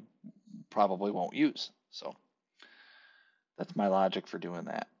I probably won't use. So that's my logic for doing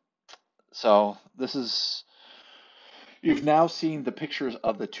that. So you've now seen the pictures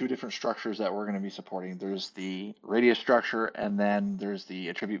of the two different structures that we're going to be supporting. There's the radius structure, and then there's the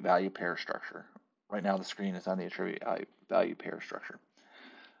attribute value pair structure. Right now the screen is on the attribute value pair structure.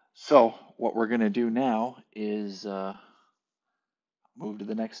 So what we're going to do now is move to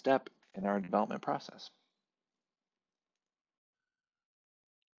the next step in our development process.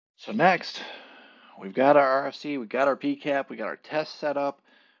 So next, we've got our RFC, we've got our PCAP, we got our test set up.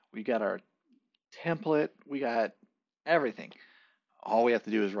 We got our template. We got everything. All we have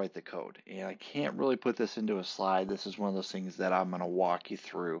to do is write the code. And I can't really put this into a slide. This is one of those things that I'm going to walk you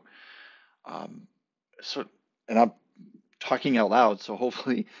through. Um, so, and I'm talking out loud, so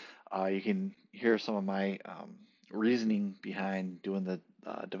hopefully you can hear some of my reasoning behind doing the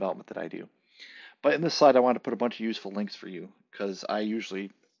development that I do. But in this slide, I want to put a bunch of useful links for you because I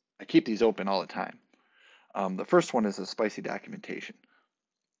keep these open all the time. The first one is the Spicy documentation.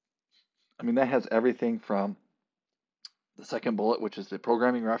 I mean, that has everything from the second bullet, which is the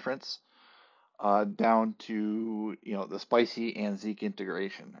programming reference, down to the Spicy and Zeek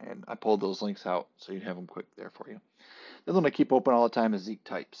integration. And I pulled those links out so you'd have them quick there for you. The other one I keep open all the time is Zeek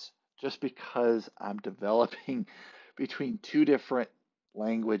types, just because I'm developing between two different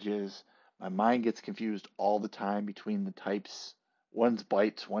languages. My mind gets confused all the time between the types. One's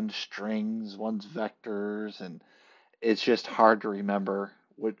bytes, one's strings, one's vectors, and it's just hard to remember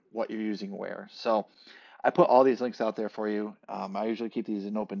what you're using where. So I put all these links out there for you. I usually keep these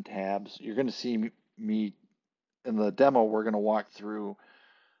in open tabs. You're going to see me in the demo. We're going to walk through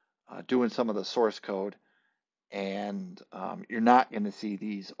doing some of the source code, and you're not going to see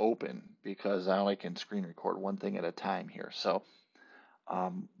these open because I only can screen record one thing at a time here. So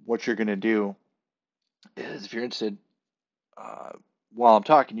what you're going to do is, if you're interested, while I'm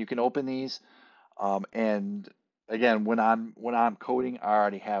talking, you can open these. And again, when I'm coding, I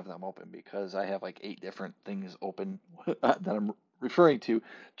already have them open because I have like 8 different things open that I'm referring to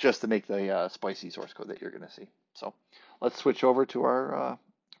just to make the spicy source code that you're going to see. So let's switch over to our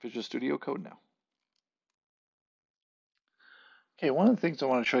Visual Studio Code now. Okay, one of the things I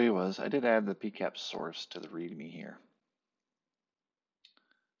want to show you was I did add the PCAPs source to the README here.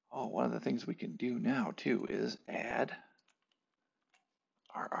 Oh, one of the things we can do now too is add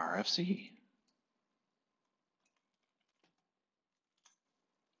our RFC.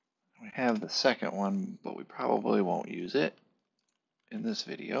 We have the second one, but we probably won't use it in this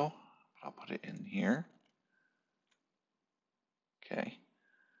video. I'll put it in here. Okay.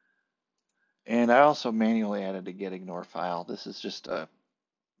 And I also manually added a get_ignore file. This is just a,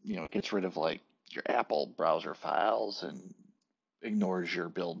 it gets rid of like your Apple browser files and ignores your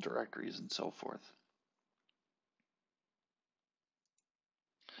build directories and so forth.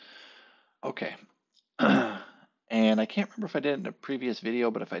 Okay. And I can't remember if I did it in a previous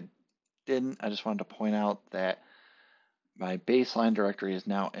video, but if I didn't, I just wanted to point out that my baseline directory is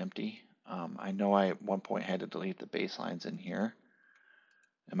now empty. I know I at one point had to delete the baselines in here.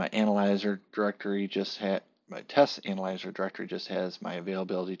 And my analyzer directory just had, my test analyzer directory just has my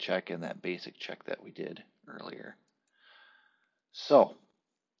availability check and that basic check that we did earlier. So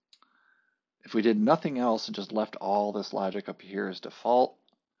if we did nothing else and just left all this logic up here as default,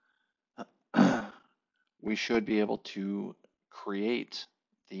 we should be able to create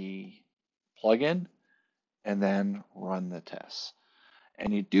the plugin and then run the tests.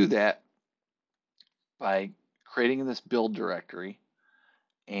 And you do that by creating this build directory,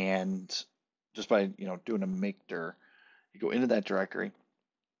 and just by doing a make dir, you go into that directory.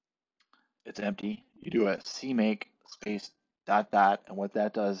 It's empty. You do a cmake space ... and what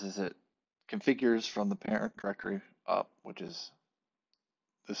that does is it configures from the parent directory up, which is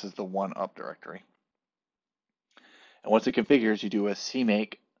this is the one up directory. And once it configures, you do a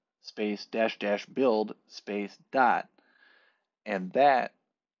cmake space -- build space ... and that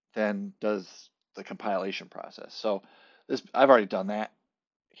then does the compilation process. So this, I've already done that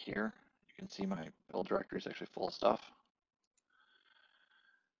here. You can see my build directory is actually full of stuff.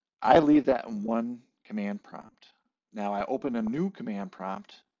 I leave that in one command prompt. Now I open a new command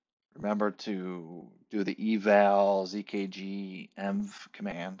prompt. Remember to do the eval zkg env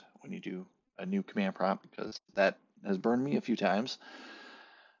command when you do a new command prompt, because that has burned me a few times.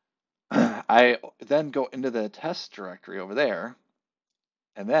 I then go into the test directory over there,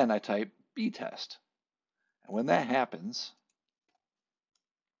 and then I type btest. And when that happens,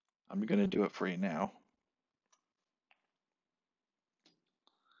 I'm going to do it for you now.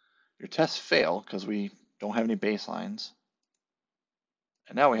 Your tests fail because we don't have any baselines.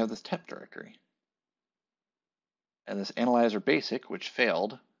 And now we have this temp directory. And this analyzer basic, which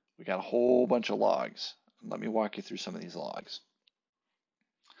failed, we got a whole bunch of logs. Let me walk you through some of these logs.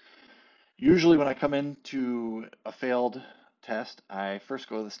 Usually when I come into a failed test, I first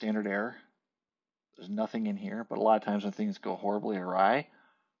go to the standard error. There's nothing in here, but a lot of times when things go horribly awry,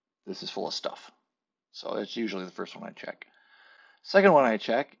 this is full of stuff. So it's usually the first one I check. Second one I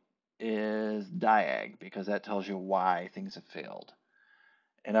check is diag, because that tells you why things have failed.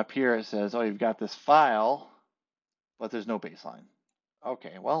 And up here it says, oh, you've got this file, but there's no baseline.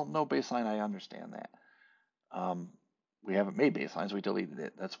 Okay, well, no baseline, I understand that. we haven't made baselines, we deleted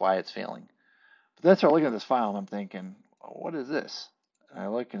it. That's why it's failing. But then I start looking at this file and I'm thinking, oh, what is this? And I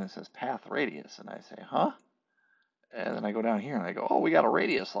look and it says path radius, and I say, huh? And then I go down here and I go, oh, we got a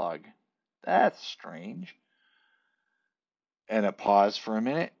radius log. That's strange. And it paused for a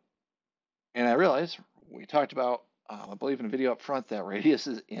minute, and I realized we talked about, I believe in a video up front, that radius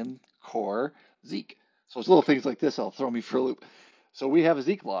is in core Zeek. So it's little things like this that'll throw me for a loop. So we have a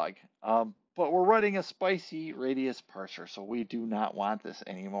Zeek log, but we're running a spicy radius parser, so we do not want this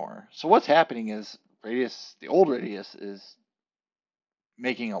anymore. So what's happening is radius, the old radius, is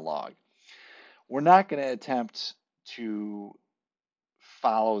making a log. We're not going to attempt to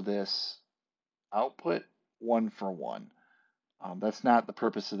follow this output one for one. That's not the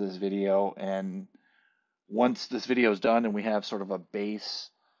purpose of this video. And once this video is done and we have sort of a base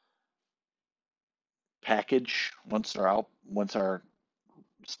package, once our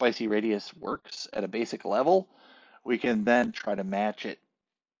spicy radius works at a basic level, we can then try to match it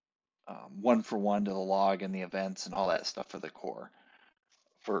one for one to the log and the events and all that stuff for the core,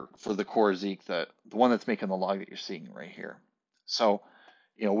 for the core Zeek, the one that's making the log that you're seeing right here. So,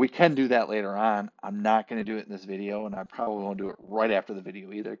 we can do that later on. I'm not going to do it in this video, and I probably won't do it right after the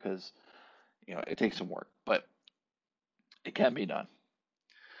video either, because it takes some work, but it can be done.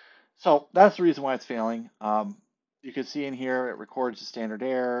 So that's the reason why it's failing. You can see in here it records the standard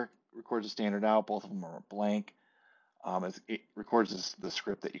error, records the standard out. Both of them are blank. It records the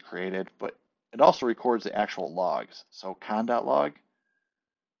script that you created, but it also records the actual logs. So con.log,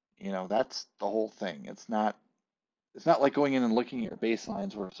 that's the whole thing. It's not like going in and looking at your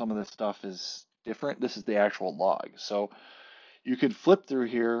baselines where some of this stuff is different. This is the actual log. So you can flip through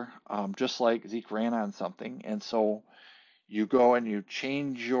here just like Zeek ran on something. And so you go and you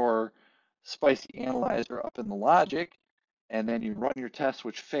change your spicy analyzer up in the logic, and then you run your tests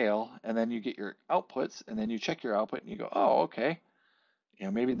which fail, and then you get your outputs, and then you check your output and you go, oh, okay,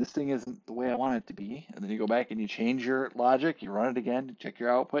 maybe this thing isn't the way I want it to be. And then you go back and you change your logic, you run it again, you check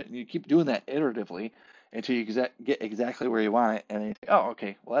your output, and you keep doing that iteratively until you get exactly where you want it. And then you say, oh,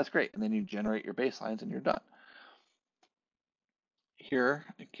 okay, well, that's great. And then you generate your baselines and you're done. Here,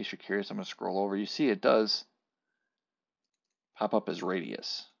 in case you're curious, I'm going to scroll over. You see it does pop up as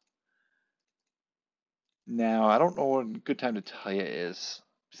radius. Now, I don't know what a good time to tell you is,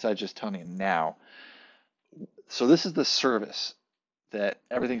 besides just telling you now. So this is the service that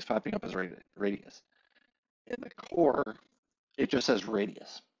everything's popping up as radius. In the core, it just says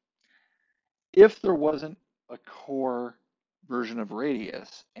radius. If there wasn't a core version of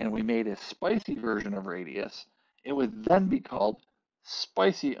radius and we made a spicy version of radius, it would then be called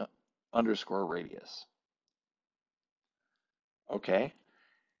spicy underscore radius. Okay?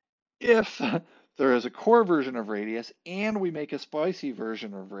 If there is a core version of radius and we make a spicy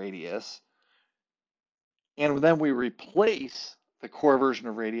version of radius, and then we replace the core version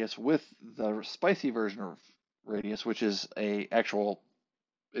of radius with the spicy version of radius, which is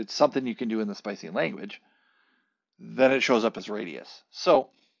it's something you can do in the spicy language, then it shows up as radius. So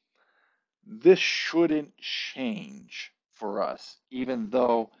this shouldn't change for us, even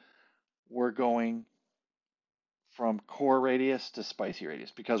though we're going from core radius to spicy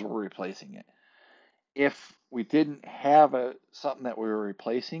radius, because we're replacing it. If we didn't have something that we were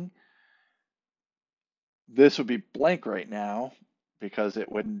replacing, this would be blank right now because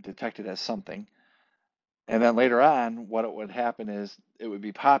it wouldn't detect it as something. And then later on, what would happen is it would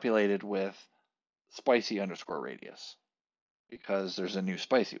be populated with spicy underscore radius because there's a new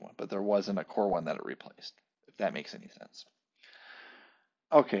spicy one, but there wasn't a core one that it replaced, if that makes any sense.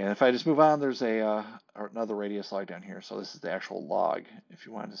 Okay, and if I just move on, there's another radius log down here. So this is the actual log if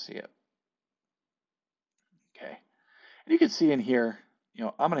you wanted to see it. Okay, and you can see in here,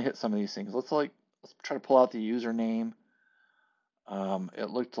 I'm going to hit some of these things. Let's try to pull out the username. It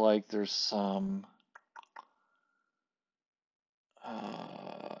looked like there's some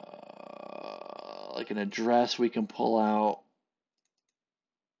like an address we can pull out.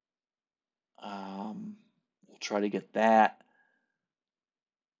 We'll try to get that.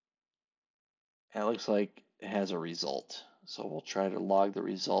 And it looks like it has a result. So we'll try to log the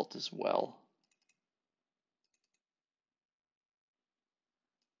result as well.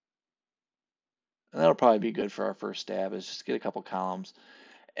 And that'll probably be good for our first stab, is just get a couple columns.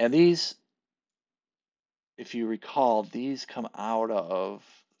 And these, if you recall, these come out of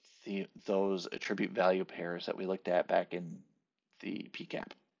those attribute value pairs that we looked at back in the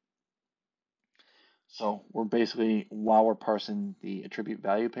PCAP. So we're basically, while we're parsing the attribute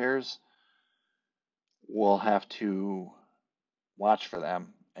value pairs, we'll have to watch for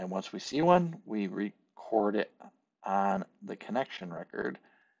them. And once we see one, we record it on the connection record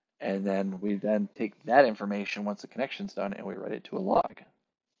And then we then take that information once the connection's done and we write it to a log.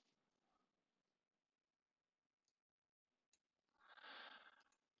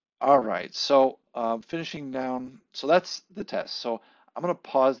 All right, so finishing down, so that's the test. So I'm going to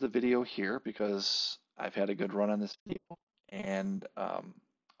pause the video here because I've had a good run on this video, and I'm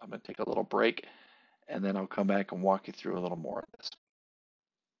going to take a little break, and then I'll come back and walk you through a little more of this.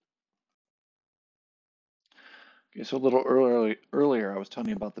 Okay, so a little earlier I was telling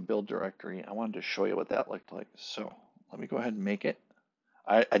you about the build directory. I wanted to show you what that looked like. So let me go ahead and make it.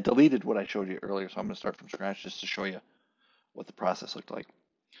 I deleted what I showed you earlier, so I'm going to start from scratch just to show you what the process looked like.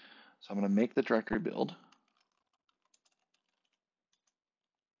 So I'm going to make the directory build.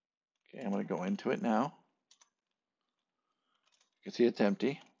 Okay, I'm going to go into it now. You can see it's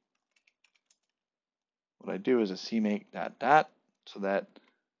empty. What I do is a cmake ... so that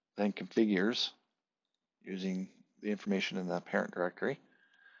then configures using the information in the parent directory.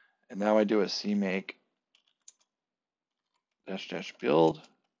 And now I do a cmake -- build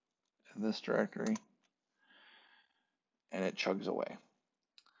in this directory, and it chugs away.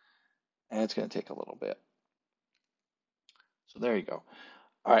 And it's going to take a little bit. So there you go.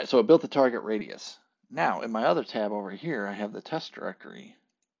 All right, so it built the target radius. Now in my other tab over here, I have the test directory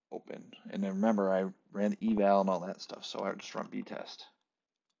open. And then remember, I ran eval and all that stuff, so I just run btest.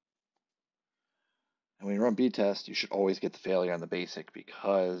 And when you run btest, you should always get the failure on the basic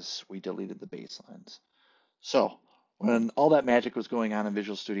because we deleted the baselines. So when all that magic was going on in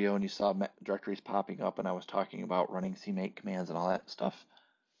Visual Studio and you saw directories popping up and I was talking about running cmake commands and all that stuff,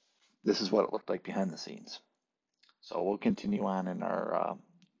 this is what it looked like behind the scenes. So we'll continue on in our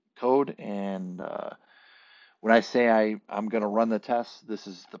code, and when I say I'm going to run the test, this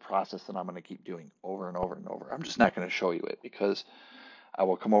is the process that I'm going to keep doing over and over and over. I'm just not going to show you it because I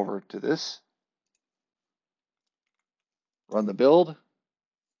will come over to this, run the build.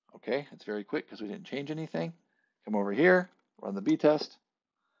 Okay, it's very quick because we didn't change anything. Come over here, run the btest,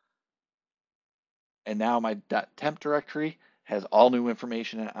 and now my .temp directory has all new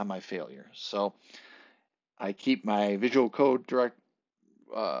information on my failure. So I keep my Visual Code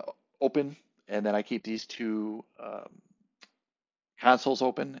open, and then I keep these two consoles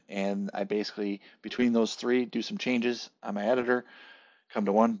open, and I basically, between those three, do some changes on my editor, come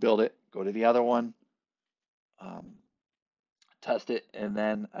to one, build it, go to the other one, test it, and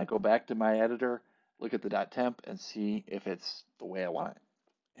then I go back to my editor, look at the .temp, and see if it's the way I want it.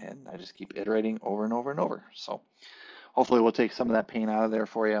 And I just keep iterating over and over and over. So hopefully we'll take some of that pain out of there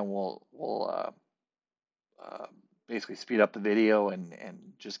for you, and we'll basically speed up the video and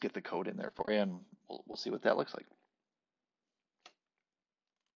just get the code in there for you, and we'll see what that looks like.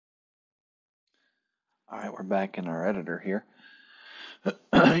 All right, we're back in our editor here.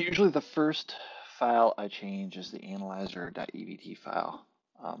 Usually the first file I change is the analyzer.evt file.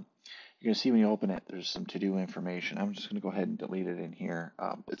 You're going to see when you open it, there's some to-do information. I'm just going to go ahead and delete it in here.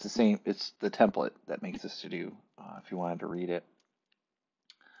 It's the same, it's the template that makes this to-do if you wanted to read it.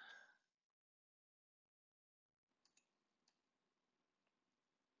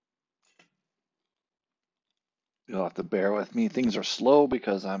 You'll have to bear with me. Things are slow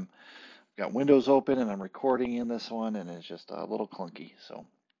because I've got Windows open and I'm recording in this one, and it's just a little clunky. So,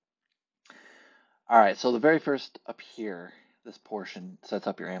 all right, so the very first up here, this portion sets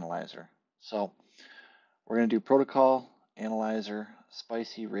up your analyzer. So we're going to do protocol, analyzer,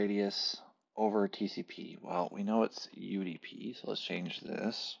 spicy radius over TCP. Well, we know it's UDP, so let's change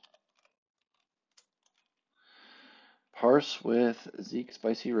this. Parse with Zeek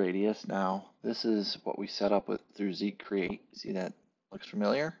spicy radius. Now, this is what we set up with through Zeek create. See that looks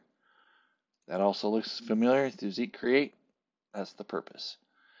familiar? That also looks familiar through Zeek create. That's the purpose.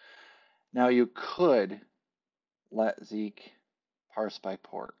 Now, you could let Zeek parse by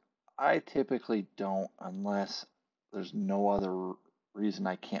port. I typically don't unless there's no other reason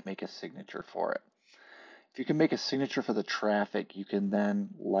I can't make a signature for it. If you can make a signature for the traffic, you can then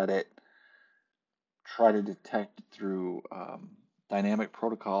let it try to detect through dynamic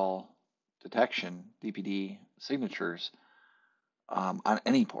protocol detection, DPD signatures on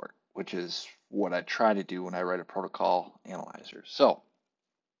any port, which is what I try to do when I write a protocol analyzer. So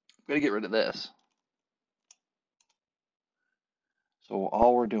I'm going to get rid of this. So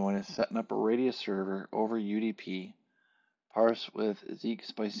all we're doing is setting up a radius server over UDP, parse with Zeek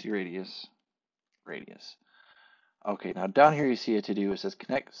spicy radius. Okay, now down here you see a to-do. It says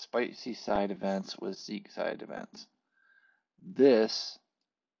connect spicy side events with Zeek side events. This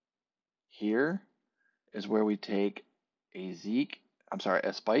here is where we take a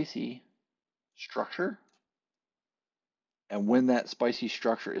spicy structure, and when that spicy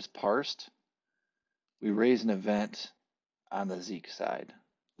structure is parsed, we raise an event on the Zeek side.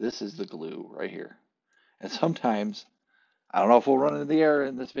 This is the glue right here. And sometimes, I don't know if we'll run into the error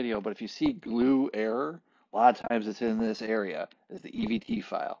in this video, but if you see glue error, a lot of times it's in this area, is the EVT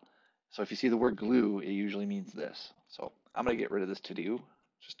file. So if you see the word glue, it usually means this. So I'm going to get rid of this to do,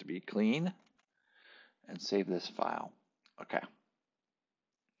 just to be clean, and save this file. Okay.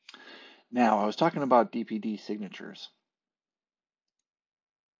 Now, I was talking about DPD signatures.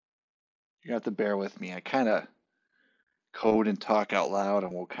 You have to bear with me. I kind of code and talk out loud,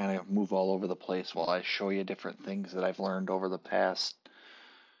 and we'll kind of move all over the place while I show you different things that I've learned over the past,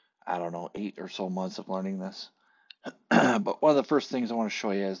 I don't know, 8 or so months of learning this. But one of the first things I want to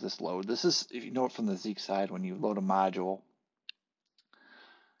show you is this load. This is, if you know it from the Zeek side, when you load a module,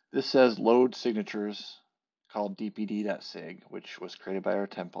 this says load signatures called dpd.sig, which was created by our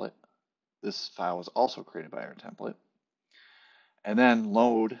template. This file was also created by our template. And then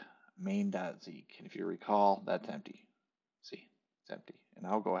load main.zeek. And if you recall, that's empty. See, it's empty. And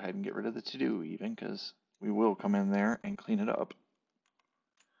I'll go ahead and get rid of the to-do even, because we will come in there and clean it up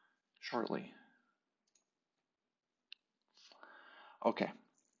shortly. Okay.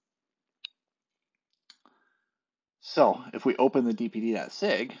 So if we open the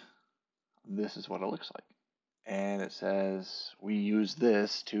dpd.sig, this is what it looks like. And it says we use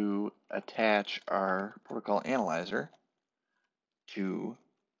this to attach our protocol analyzer to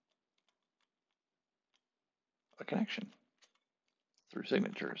a connection through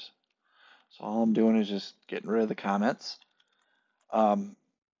signatures. So all I'm doing is just getting rid of the comments. You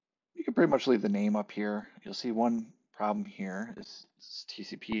can pretty much leave the name up here. You'll see one problem here is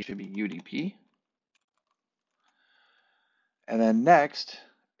TCP should be UDP. And then next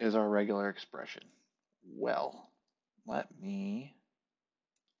is our regular expression. Well, let me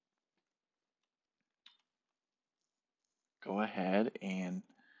go ahead and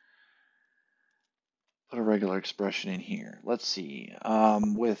put a regular expression in here. Let's see.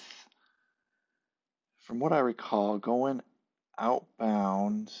 From what I recall, going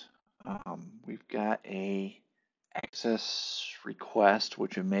outbound, we've got a access request,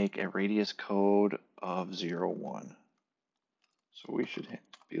 which would make a radius code of 01. So we should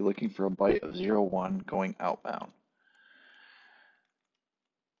be looking for a byte of 01 going outbound.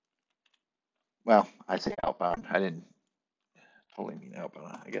 Well, I say outbound. I didn't totally mean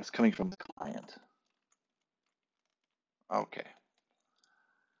outbound. I guess coming from the client. Okay.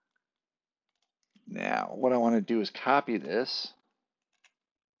 Now, what I want to do is copy this.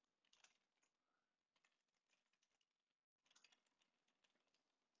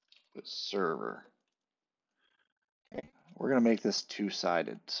 With server. Okay. We're going to make this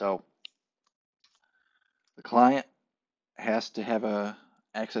two-sided. So the client has to have a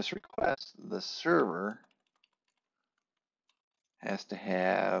access request. The server has to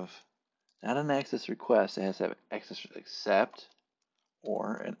have not an access request. It has to have access accept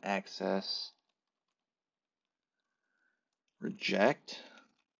or an access reject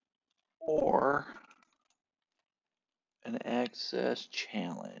or an access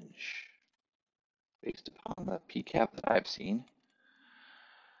challenge based upon the PCAP that I've seen.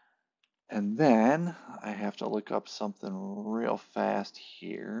 And then I have to look up something real fast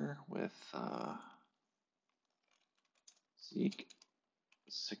here with Zeek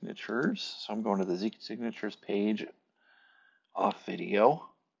signatures. So I'm going to the Zeek signatures page off video.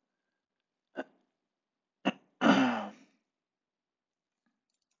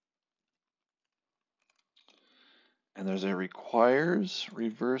 And there's a requires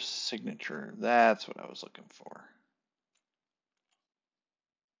reverse signature. That's what I was looking for.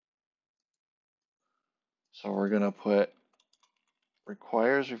 So we're going to put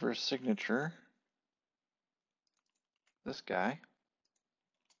requires reverse signature, this guy.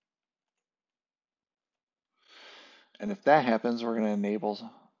 And if that happens, we're going to enable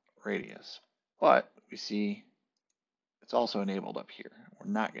radius. But we see it's also enabled up here.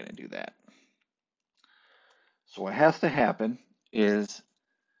 We're not going to do that. So what has to happen is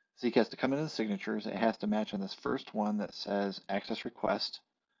Zeek has to come into the signatures. It has to match on this first one that says access request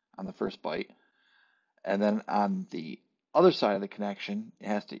on the first byte. And then on the other side of the connection, it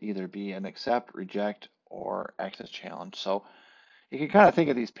has to either be an accept, reject, or access challenge. So you can kind of think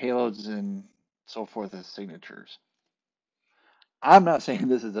of these payloads and so forth as signatures. I'm not saying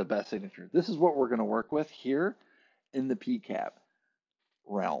this is the best signature. This is what we're going to work with here in the PCAP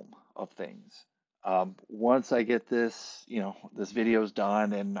realm of things. Once I get this, this video is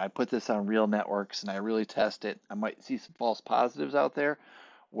done and I put this on real networks and I really test it, I might see some false positives out there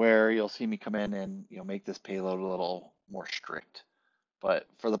where you'll see me come in and make this payload a little more strict. But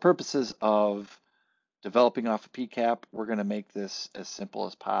for the purposes of developing off of PCAP, we're going to make this as simple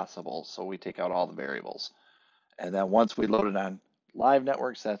as possible so we take out all the variables. And then once we load it on live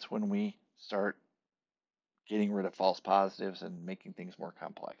networks, that's when we start getting rid of false positives and making things more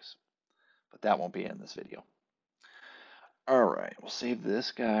complex. But that won't be in this video. All right, we'll save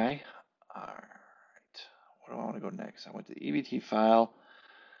this guy. All right, what do I want to go next? I went to the EBT file.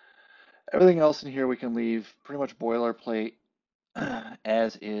 Everything else in here we can leave pretty much boilerplate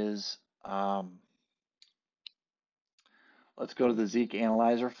as is. Let's go to the Zeek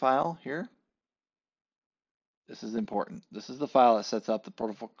analyzer file here. This is important. This is the file that sets up the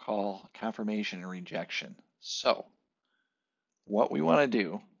protocol confirmation and rejection. So what we want to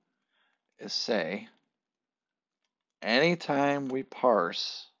do is say, anytime we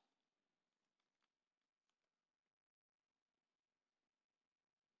parse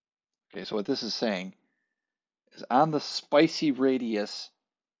okay, so what this is saying is on the spicy radius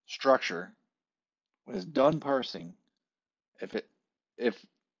structure, when it's done parsing, if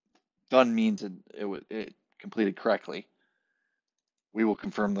done means it completed correctly, we will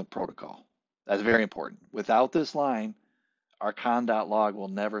confirm the protocol. That's very important. Without this line, our con.log will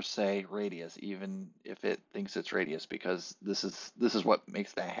never say radius, even if it thinks it's radius, because this is what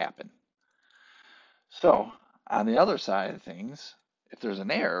makes that happen. So on the other side of things, if there's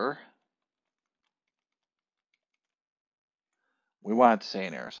an error, we want it to say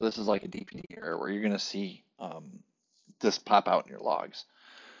an error. So this is like a DPD error where you're going to see this pop out in your logs.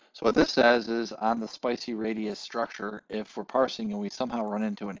 So what this says is on the spicy radius structure, if we're parsing and we somehow run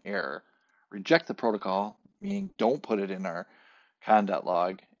into an error, reject the protocol, meaning don't put it in our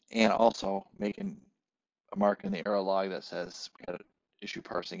con.log, and also making a mark in the error log that says we had an issue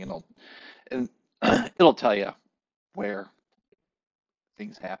parsing, and it'll tell you where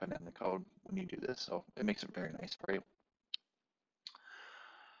things happen in the code when you do this. So it makes it very nice for you.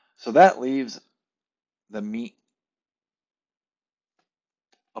 So that leaves the meat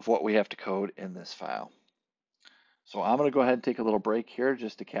of what we have to code in this file. So I'm going to go ahead and take a little break here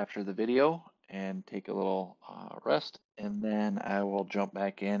just to capture the video and take a little rest, and then I will jump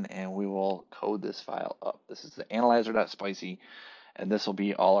back in and we will code this file up. This is the analyzer.spicy, and this will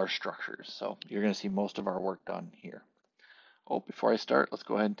be all our structures. So you're going to see most of our work done here. Oh, before I start, let's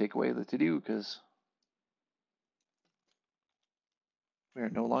go ahead and take away the to-do because we are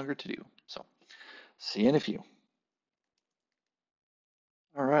no longer to-do. So see you in a few.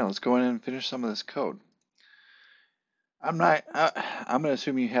 All right, let's go in and finish some of this code. I'm going to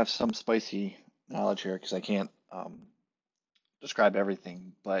assume you have some spicy knowledge here because I can't describe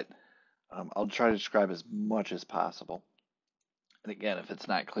everything, but I'll try to describe as much as possible. And again, if it's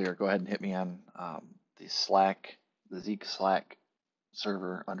not clear, go ahead and hit me on the Zeek Slack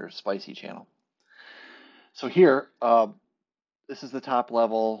server under Spicy channel. So here, this is the top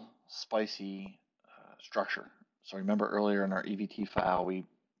level spicy structure. So remember earlier in our EVT file,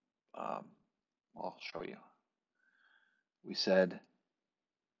 I'll show you. We said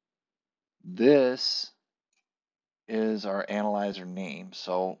this is our analyzer name.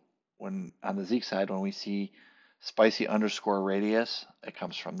 So when on the Zeek side, when we see spicy underscore radius, it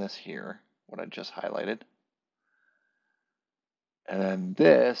comes from this here, what I just highlighted. And then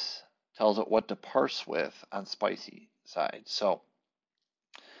this tells it what to parse with on spicy side. So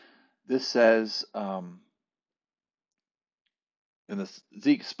this says in the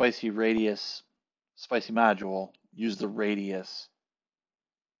Zeek spicy radius spicy module, use the radius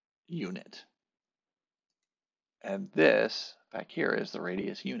unit. And this back here is the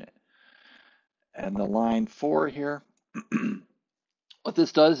radius unit. And the line 4 here, what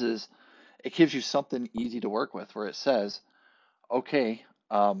this does is it gives you something easy to work with where it says, okay,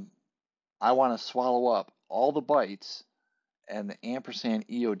 I want to swallow up all the bytes, and the ampersand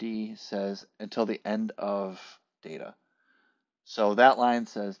EOD says until the end of data. So that line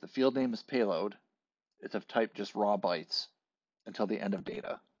says the field name is payload. It's of type just raw bytes until the end of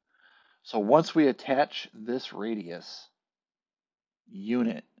data. So once we attach this radius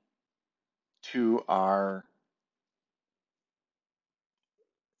unit to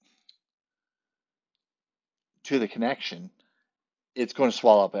the connection, it's going to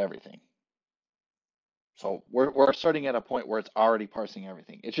swallow up everything. So we're starting at a point where it's already parsing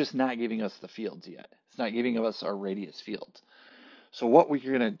everything. It's just not giving us the fields yet. It's not giving us our radius fields. So what we're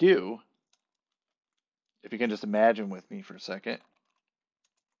going to do, if you can just imagine with me for a second,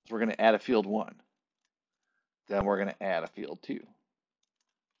 is we're going to add a field 1. Then we're going to add a field 2.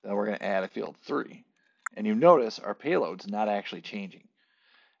 Then we're going to add a field 3. And you notice our payload's not actually changing.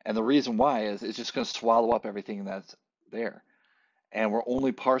 And the reason why is it's just going to swallow up everything that's there. And we're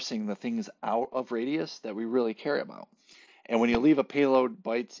only parsing the things out of radius that we really care about. And when you leave a payload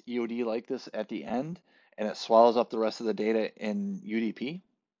bytes EOD like this at the end, and it swallows up the rest of the data in UDP,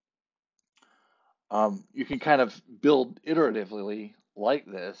 you can kind of build iteratively like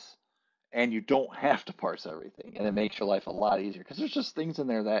this, and you don't have to parse everything, and it makes your life a lot easier because there's just things in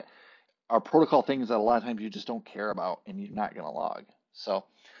there that are protocol things that a lot of times you just don't care about and you're not going to log. So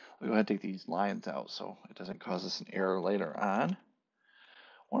I'll go ahead and take these lines out so it doesn't cause us an error later on.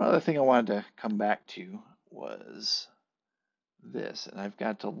 One other thing I wanted to come back to was this, and I've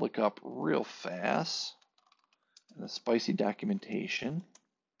got to look up real fast in the Spicy documentation.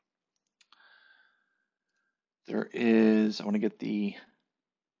 There is, I want to get the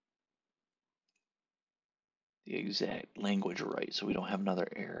exact language right so we don't have another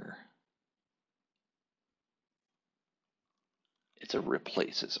error. It's a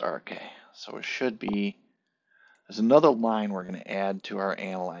replaces, okay. So it should be, there's another line we're going to add to our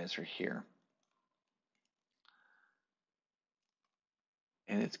analyzer here.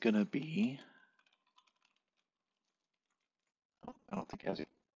 And it's going to be, I don't think it has a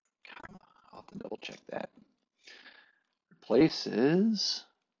comma. I'll have to double check that. Replaces,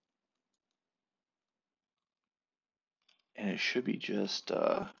 and it should be just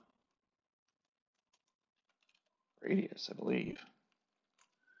radius, I believe.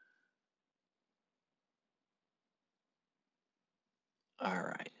 All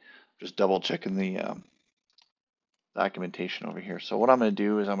right, just double checking the documentation over here. So what I'm going to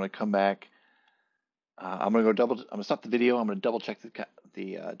do is I'm going to come back. I'm going to stop the video. I'm going to double check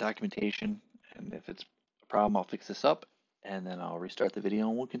the documentation, and if it's a problem, I'll fix this up, and then I'll restart the video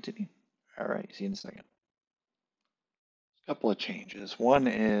and we'll continue. All right, see you in a second. A couple of changes. One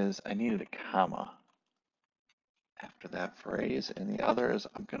is I needed a comma after that phrase, and the other is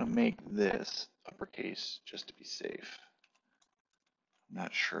I'm going to make this uppercase just to be safe. I'm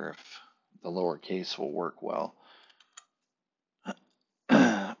not sure if the lowercase will work well.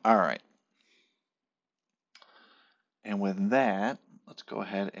 All right. And with that, let's go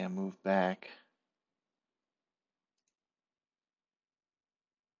ahead and move back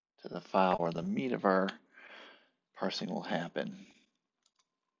to the file where the meat of our parsing will happen.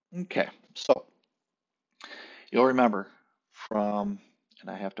 Okay, so you'll remember from, and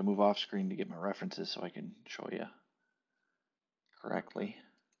I have to move off screen to get my references so I can show you correctly,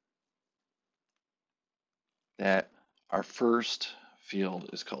 that our first field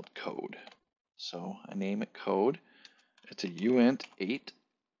is called code. So I name it code. It's a uint 8.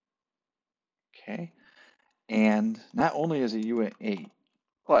 Okay. And not only is a uint 8,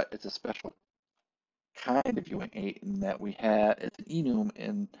 but it's a special kind of uint 8 in that we have, it's an enum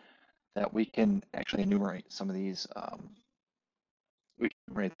in that we can actually enumerate some of these, we can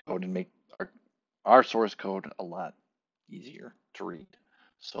enumerate the code and make our source code a lot easier to read.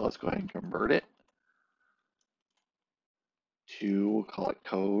 So let's go ahead and convert it to, we'll call it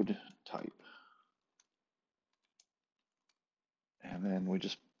code type. And then we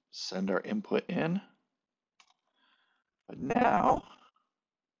just send our input in. But now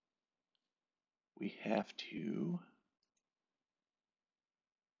we have to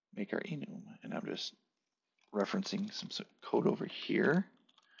make our enum. And I'm just referencing some code over here.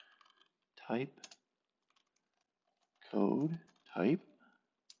 Type, code, type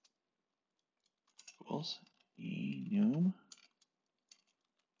equals enum.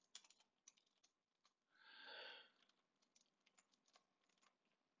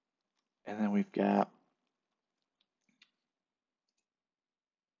 And then we've got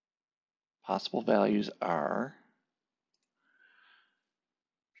possible values are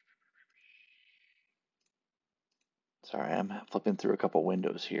sorry, I'm flipping through a couple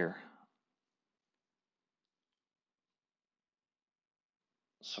windows here.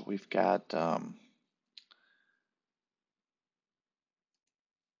 So we've got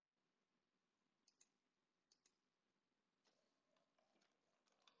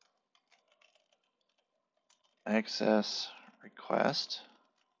access request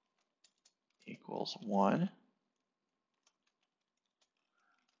equals 1.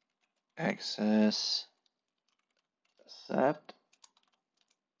 Access accept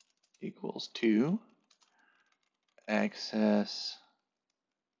equals 2. Access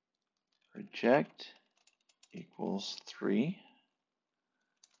reject equals 3.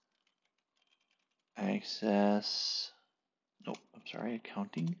 Access, nope, I'm sorry,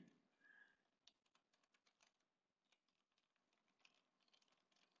 accounting.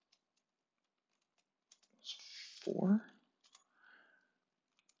 It's 4.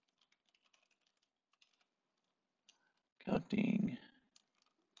 Accounting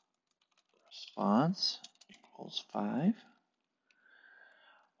response equals 5.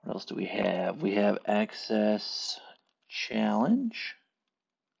 What else do we have? We have access challenge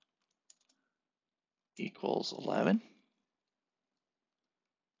equals 11.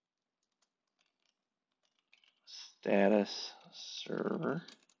 status server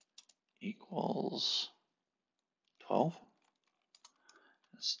equals 12.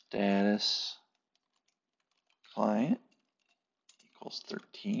 Status client equals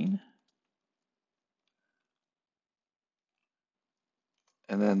 13.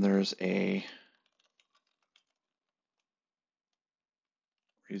 And then there's a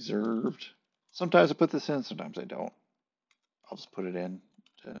reserved. Sometimes I put this in, sometimes I don't. I'll just put it in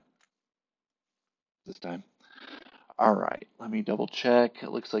this time. All right, let me double check. It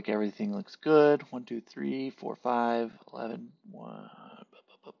looks like everything looks good. 1, 2, 3, 4, 5, 11, 1.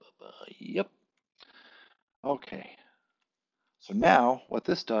 Yep. Okay. So now what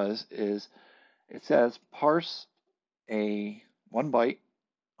this does is it says parse a 1 byte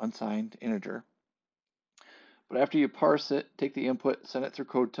unsigned integer. But after you parse it, take the input, send it through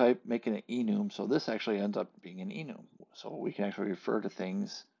code type, making it enum. So this actually ends up being an enum. So we can actually refer to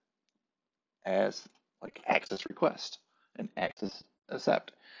things as like access request and access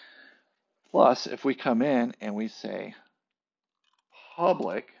accept. Plus, if we come in and we say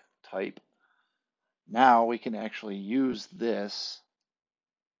public type, now we can actually use this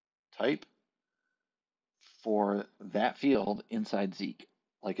type for that field inside Zeek,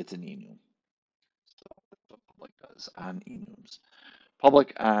 like it's an enum. So that's what public does on enums.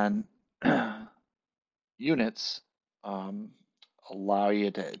 Public on units allow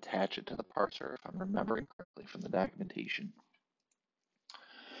you to attach it to the parser, if I'm remembering correctly from the documentation.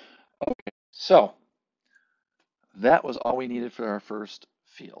 Okay, so that was all we needed for our first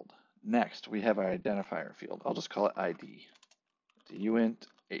field. Next, we have our identifier field. I'll just call it ID. It's a uint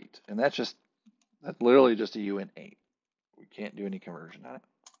 8, and that's literally just a uint 8. We can't do any conversion on it.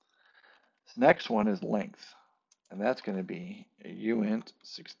 This next one is length, and that's going to be a uint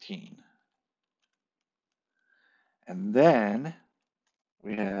 16. And then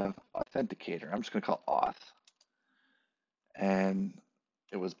we have authenticator. I'm just going to call auth. And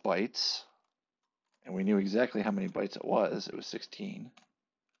it was bytes, and we knew exactly how many bytes it was. It was 16.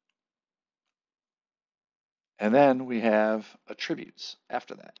 And then we have attributes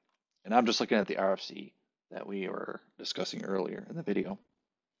after that. And I'm just looking at the RFC that we were discussing earlier in the video.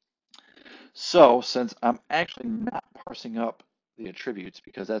 So since I'm actually not parsing up the attributes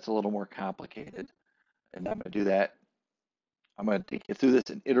because that's a little more complicated, and I'm going to do that, I'm going to take you through this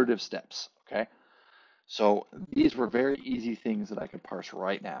in iterative steps, okay? So these were very easy things that I could parse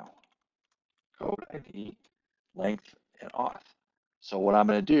right now. Code ID, length, and auth. So what I'm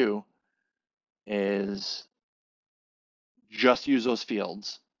going to do is just use those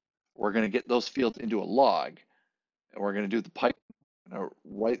fields. We're going to get those fields into a log, and we're going to do the pipe. I'm going to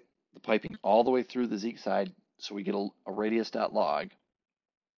write the piping all the way through the Zeek side so we get a radius.log.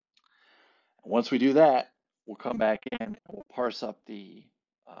 Once we do that, we'll come back in and we'll parse up the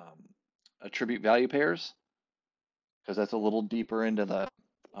attribute value pairs because that's a little deeper into the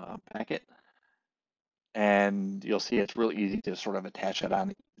packet. And you'll see it's real easy to sort of attach it on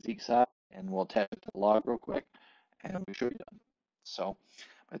the Zeek side, and we'll attach it to the log real quick, and we should be done. So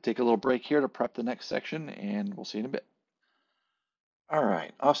I'm going to take a little break here to prep the next section, and we'll see you in a bit. All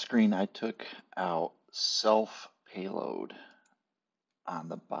right, off screen, I took out self payload on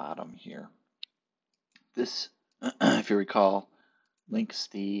the bottom here. This, if you recall, links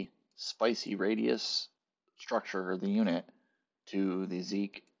the spicy radius structure or the unit to the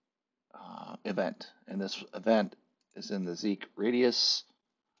Zeek event. And this event is in the Zeek radius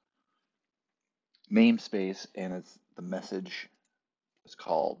namespace, and it's the message is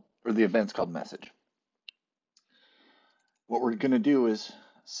called, or the event's called message. What we're going to do is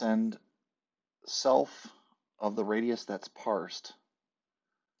send self of the radius that's parsed.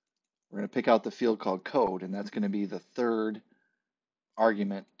 We're going to pick out the field called code, and that's going to be the third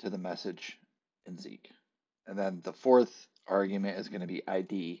argument to the message in Zeek. And then the fourth argument is going to be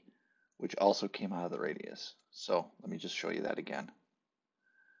ID, which also came out of the radius. So let me just show you that again.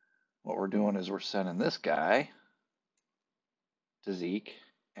 What we're doing is we're sending this guy to Zeek,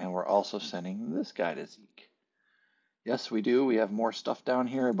 and we're also sending this guy to Zeek. Yes, we do. We have more stuff down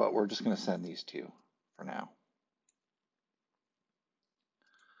here, but we're just going to send these two for now.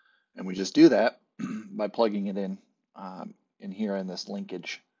 And we just do that by plugging it in here in this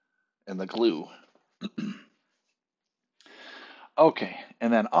linkage and the glue. Okay,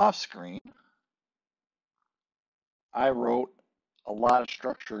 and then off screen, I wrote a lot of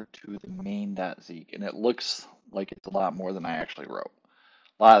structure to the main.zeek, and it looks like it's a lot more than I actually wrote.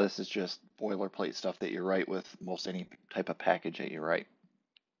 A lot of this is just boilerplate stuff that you write with most any type of package that you write.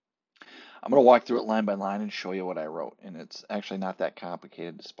 I'm going to walk through it line by line and show you what I wrote, and it's actually not that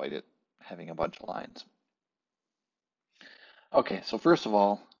complicated despite it having a bunch of lines. Okay, so first of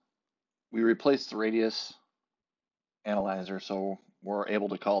all, we replaced the radius analyzer, so we're able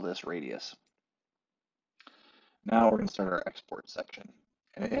to call this radius. Now we're going to start our export section.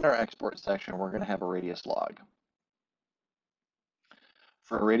 And in our export section, we're going to have a radius log.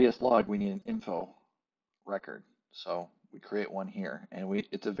 For a radius log, we need an info record. So we create one here, and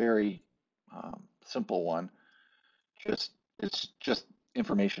it's a very simple one. It's just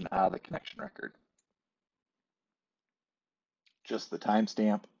information out of the connection record. Just the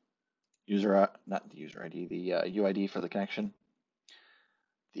timestamp, not the user ID, the UID for the connection,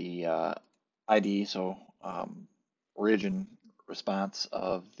 the ID, so origin, response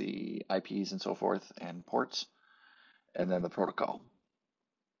of the IPs and so forth, and ports, and then the protocol.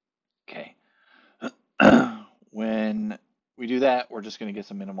 Okay. When we do that, we're just going to get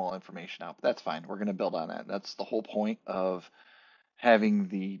some minimal information out. But that's fine. We're going to build on that. That's the whole point of having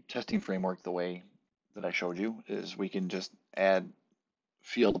the testing framework the way that I showed you, is we can just add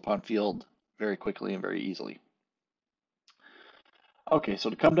field upon field very quickly and very easily. Okay, so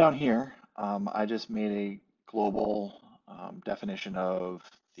to come down here, I just made a global definition of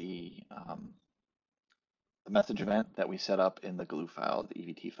the message event that we set up in the glue file, the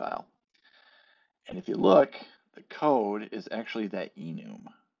EVT file. And if you look, the code is actually that enum.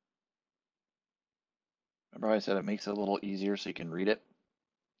 Remember I said it makes it a little easier so you can read it?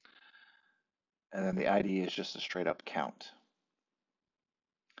 And then the ID is just a straight up count.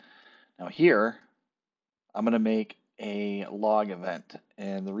 Now here, I'm going to make a log event.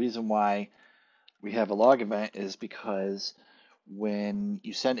 And the reason why we have a log event is because when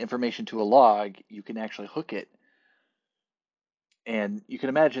you send information to a log, you can actually hook it. And you can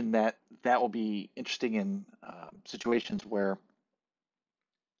imagine that that will be interesting in situations where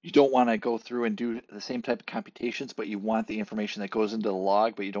you don't want to go through and do the same type of computations, but you want the information that goes into the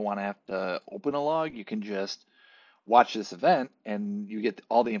log, but you don't want to have to open a log. You can just watch this event and you get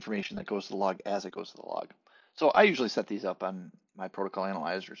all the information that goes to the log as it goes to the log. So I usually set these up on my protocol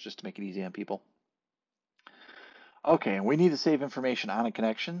analyzers just to make it easy on people. Okay, we need to save information on a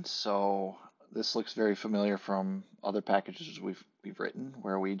connection. So this looks very familiar from other packages we've written,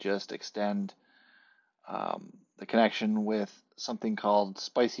 where we just extend the connection with something called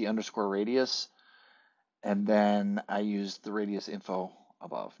spicy underscore radius, and then I used the radius info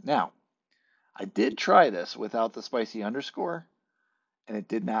above. Now, I did try this without the spicy underscore, and it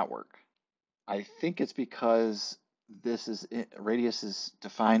did not work. I think it's because radius is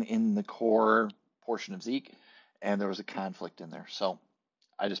defined in the core portion of Zeek, and there was a conflict in there. So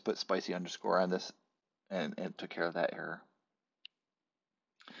I just put spicy underscore on this, and it took care of that error.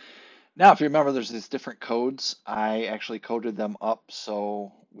 Now, if you remember, there's these different codes. I actually coded them up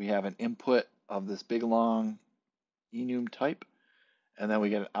so we have an input of this big long enum type, and then we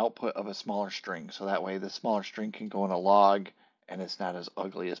get an output of a smaller string. So that way the smaller string can go in a log, and it's not as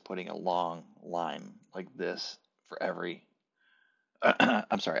ugly as putting a long line like this for every,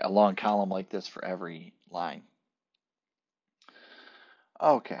 I'm sorry, a long column like this for every line.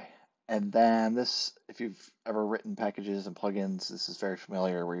 Okay. And then this, if you've ever written packages and plugins, this is very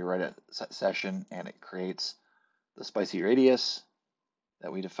familiar, where you write a set session and it creates the spicy radius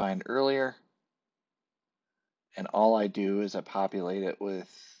that we defined earlier. And all I do is I populate it with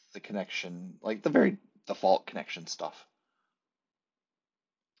the connection, like the very default connection stuff.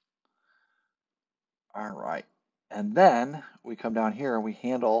 All right. And then we come down here and we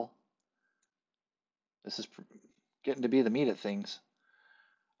handle, this is getting to be the meat of things.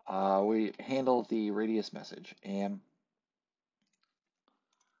 We handle the radius message, and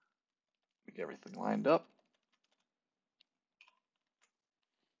we get everything lined up.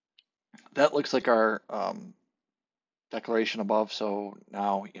 That looks like our declaration above. So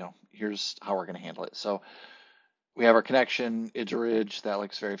now, here's how we're going to handle it. So we have our connection, idgeridge, that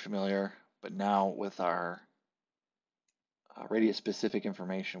looks very familiar. But now with our radius specific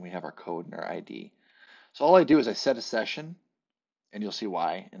information, we have our code and our ID. So all I do is I set a session, and you'll see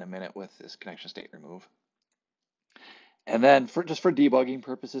why in a minute with this connection state remove. And then just for debugging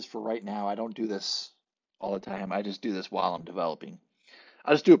purposes, for right now, I don't do this all the time. I just do this while I'm developing.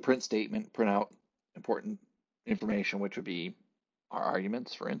 I just do a print statement, print out important information, which would be our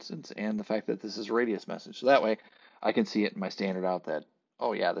arguments, for instance, and the fact that this is a radius message. So that way I can see it in my standard out that,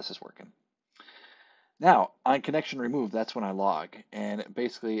 oh yeah, this is working. Now, on connection remove, that's when I log. And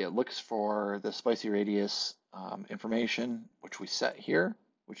basically it looks for the spicy radius information, which we set here,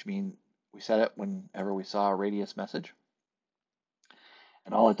 which means we set it whenever we saw a radius message.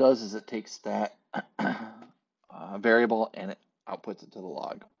 And all it does is it takes that variable and it outputs it to the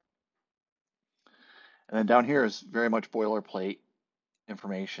log. And then down here is very much boilerplate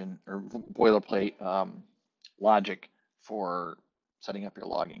information, or boilerplate logic for setting up your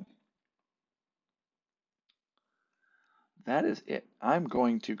logging. that is it. I'm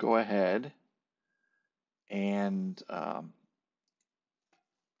going to go ahead and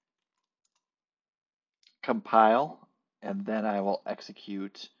compile, and then I will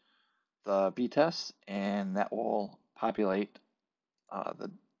execute the B tests, and that will populate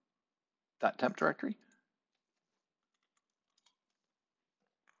the .temp directory.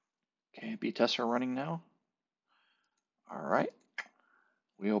 Okay, B tests are running now. All right.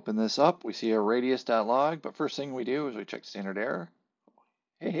 We open this up. We see a radius.log, but first thing we do is we check standard error.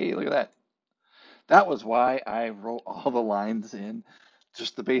 Hey, look at that. That was why I wrote all the lines in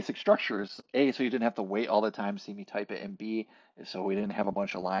just the basic structures. A, so you didn't have to wait all the time to see me type it, and B, so we didn't have a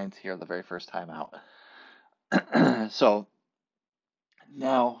bunch of lines here the very first time out. So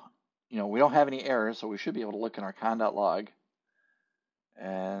now, we don't have any errors, so we should be able to look in our con.log,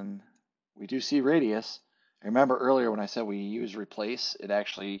 and we do see radius. I remember earlier when I said we use replace, it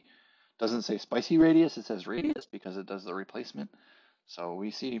actually doesn't say spicy radius, it says radius because it does the replacement. So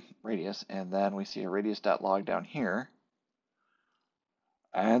we see radius, and then we see a radius.log down here.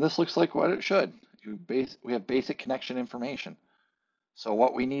 And this looks like what it should. We have basic connection information. So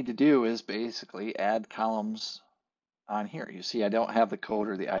what we need to do is basically add columns on here. You see I don't have the code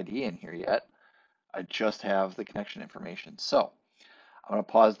or the ID in here yet. I just have the connection information. So I'm going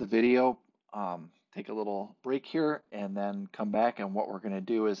to pause the video, take a little break here, and then come back, and what we're going to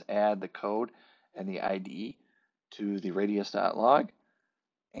do is add the code and the ID to the radius.log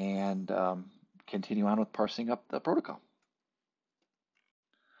and continue on with parsing up the protocol.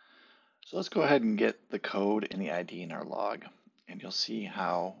 So let's go ahead and get the code and the ID in our log, and you'll see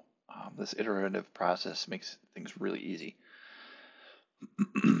how this iterative process makes things really easy.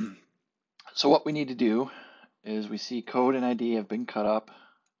 So what we need to do is we see code and ID have been cut up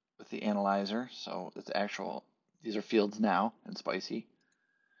with the analyzer. So it's these are fields now in Spicy. We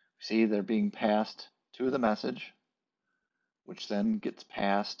see they're being passed to the message, which then gets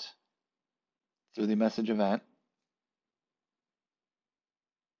passed through the message event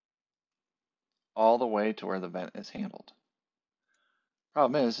all the way to where the event is handled.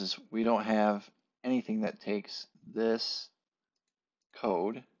 Problem is we don't have anything that takes this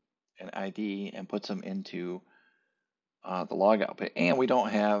code and ID and puts them into the log output, and we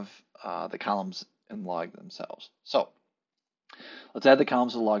don't have the columns in log themselves. So let's add the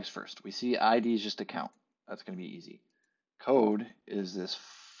columns to the logs first. We see ID is just a count. That's going to be easy. Code is this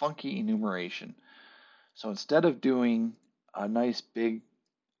funky enumeration. So instead of doing a nice big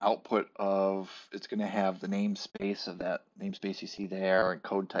output of, it's going to have the namespace of that namespace you see there and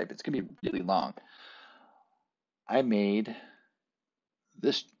code type, it's going to be really long. I made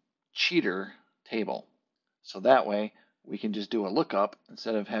this cheater table. So that way we can just do a lookup.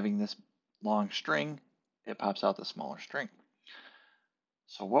 Instead of having this long string, it pops out the smaller string.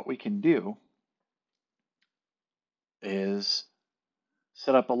 So what we can do is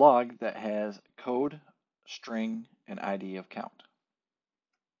set up a log that has code, string, and ID of count.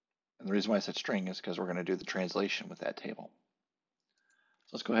 And the reason why I said string is because we're going to do the translation with that table. So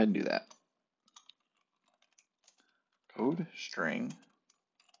let's go ahead and do that. Code, string,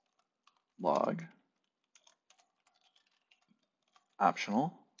 log,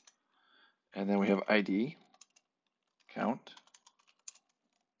 optional, and then we have ID, count,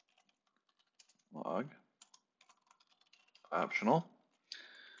 log, optional.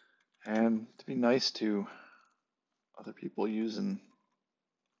 And to be nice to other people using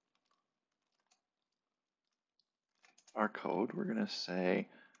our code, we're going to say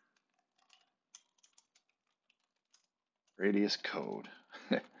radius code.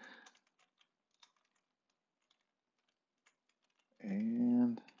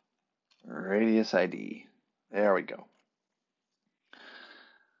 And radius ID. There we go.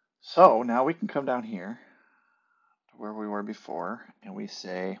 So now we can come down here to where we were before, and we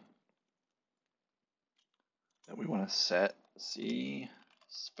say that we want to set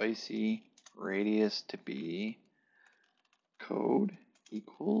spicy radius to be code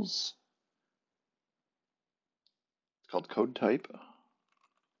equals, it's called code type.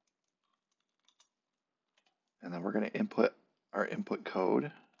 And then we're going to input our input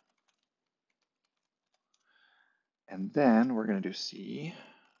code. And then we're going to do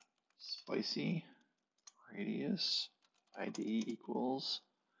spicy radius ID equals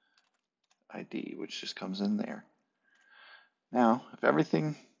ID, which just comes in there. Now, if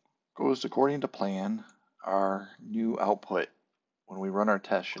everything goes according to plan, our new output, when we run our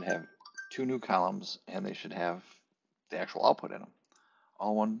test, should have 2 new columns, and they should have the actual output in them,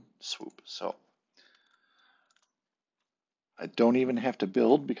 all one swoop. So I don't even have to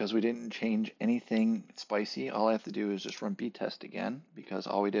build because we didn't change anything spicy. All I have to do is just run B test again, because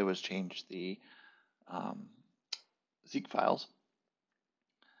all we did was change the Zeek files.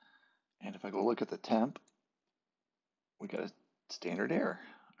 And if I go look at the temp, we got a standard error.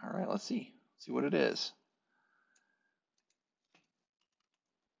 All right, let's see what it is.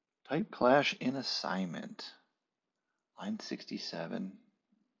 Type clash in assignment, line 67.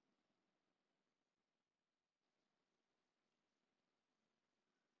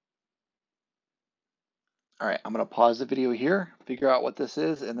 All right, I'm going to pause the video here, figure out what this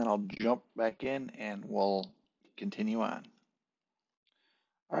is, and then I'll jump back in and we'll continue on.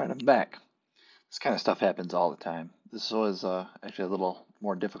 All right, I'm back. This kind of stuff happens all the time. This was actually a little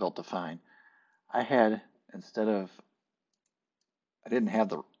more difficult to find. I had, I didn't have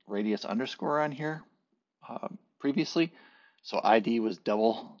the radius underscore on here previously, so ID was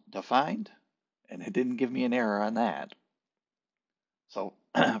double defined, and it didn't give me an error on that. So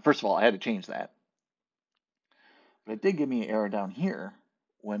first of all, I had to change that. But it did give me an error down here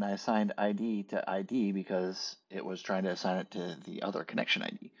when I assigned ID to ID because it was trying to assign it to the other connection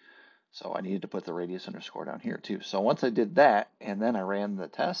ID. So I needed to put the radius underscore down here too. So once I did that and then I ran the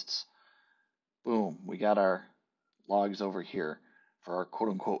tests, boom, we got our logs over here for our quote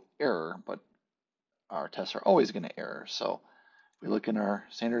unquote error, but our tests are always going to error. So if we look in our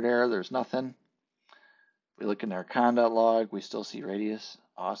standard error, there's nothing. If we look in our con.log, we still see radius.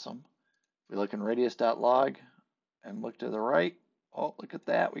 Awesome. If we look in radius.log, and look to the right, oh, look at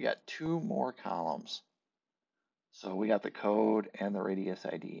that. We got 2 more columns. So we got the code and the radius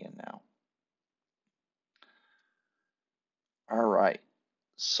ID in now. All right.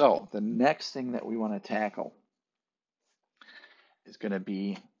 So the next thing that we want to tackle is going to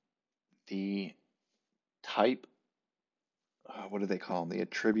be the type, what do they call them? The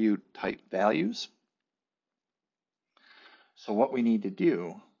attribute type values. So what we need to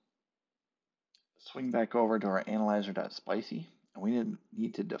do, swing back over to our analyzer.spicy, and we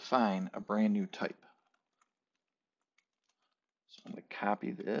need to define a brand new type. So I'm going to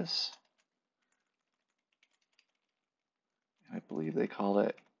copy this. I believe they call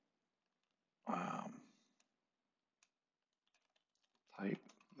it type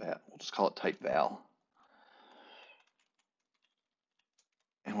val. We'll just call it type val.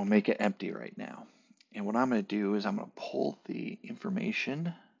 And we'll make it empty right now. And what I'm going to do is I'm going to pull the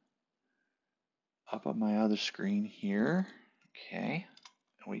information up on my other screen here. Okay.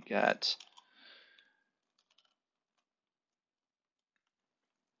 And we got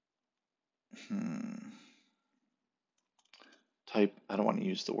type. I don't want to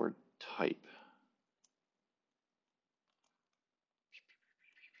use the word type.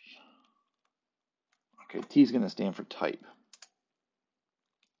 Okay, T is going to stand for type.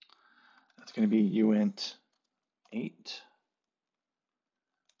 That's going to be uint 8.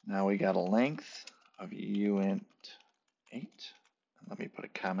 Now we got a length of uint 8. Let me put a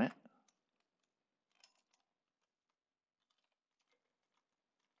comment.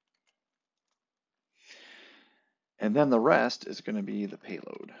 And then the rest is going to be the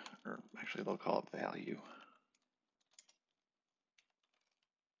payload, or actually they'll call it value.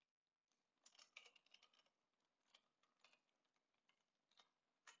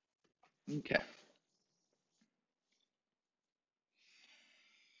 Okay.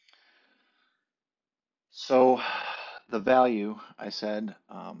 So the value, I said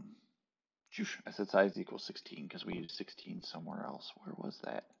size equals 16 because we used 16 somewhere else. Where was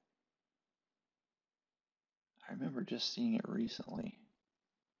that? I remember just seeing it recently.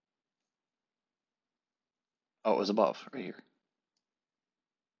 Oh, it was above, right here.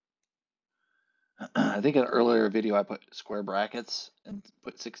 I think in an earlier video I put square brackets and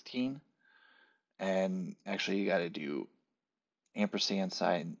put 16. And actually you got to do ampersand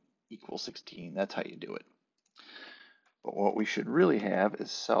sign equals 16. That's how you do it. But what we should really have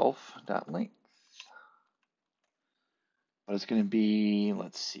is self.length. But it's going to be,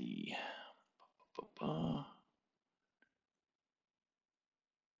 let's see.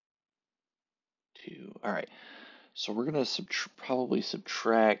 2. All right. So we're going to probably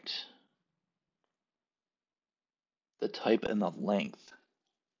subtract the type and the length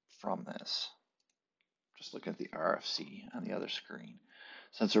from this. Just look at the RFC on the other screen.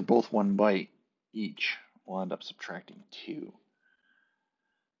 Since they're both 1 byte each, we'll end up subtracting 2.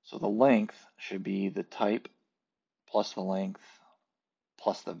 So the length should be the type plus the length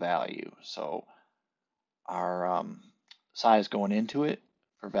plus the value. So our size going into it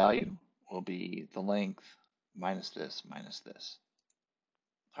for value will be the length minus this minus this.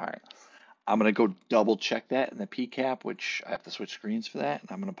 All right. I'm going to go double check that in the PCAP, which I have to switch screens for that.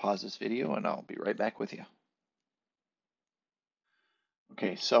 And I'm going to pause this video and I'll be right back with you.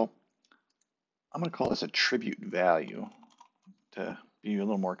 Okay, so I'm going to call this attribute value to be a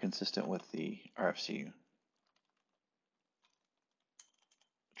little more consistent with the RFC.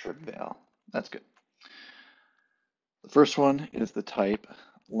 trib val. That's good. The first one is the type,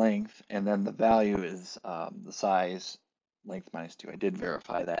 length, and then the value is the size, length minus 2. I did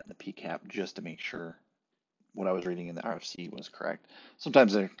verify that in the PCAP just to make sure what I was reading in the RFC was correct.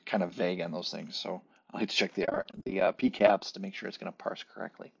 Sometimes they're kind of vague on those things, so I like to check the PCAPs to make sure it's going to parse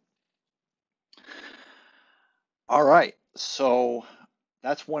correctly. All right, so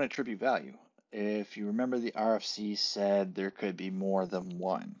that's one attribute value. If you remember, the RFC said there could be more than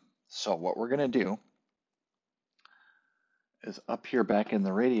one. So what we're going to do is up here back in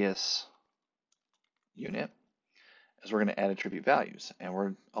the radius unit is we're going to add attribute values,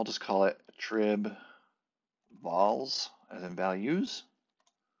 and I'll just call it attrib vals as in values,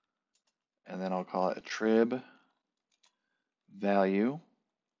 and then I'll call it attrib value,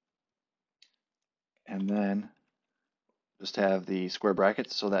 and then just have the square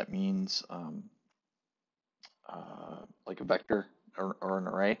brackets, so that means like a vector or an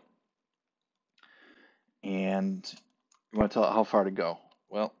array. And you want to tell it how far to go.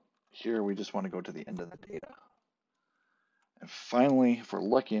 Well, here we just want to go to the end of the data. And finally, if we're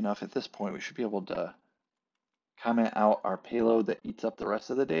lucky enough at this point, we should be able to comment out our payload that eats up the rest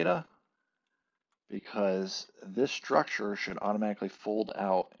of the data, because this structure should automatically fold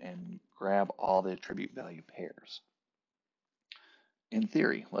out and grab all the attribute value pairs. In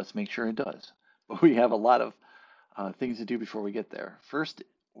theory, let's make sure it does. But we have a lot of things to do before we get there. First,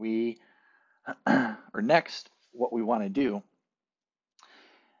 next, what we want to do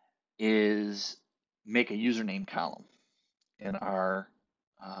is make a username column in our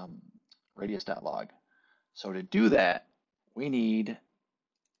radius.log. So to do that, we need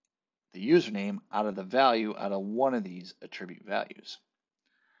the username out of the value out of one of these attribute values.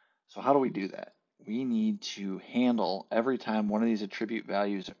 So how do we do that? We need to handle every time one of these attribute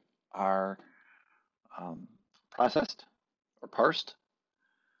values are processed or parsed,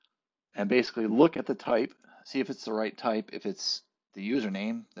 and basically look at the type, see if it's the right type. If it's the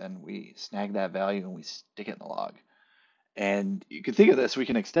username, then we snag that value and we stick it in the log. And you can think of this, we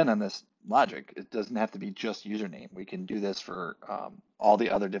can extend on this logic. It doesn't have to be just username. We can do this for all the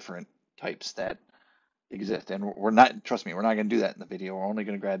other different types that exist. And we're not, trust me, we're not going to do that in the video. We're only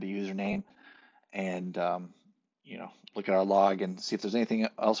going to grab the username and look at our log and see if there's anything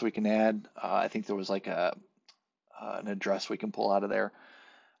else we can add. I think there was like an address we can pull out of there.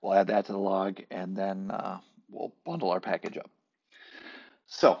 We'll add that to the log, and then we'll bundle our package up.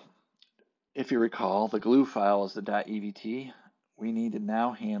 So if you recall, the glue file is the .evt. We need to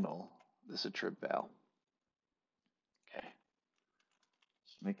now handle this attrib val. Okay.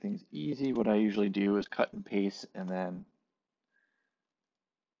 To make things easy, what I usually do is cut and paste, and then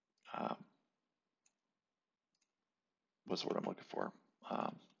what's the word I'm looking for?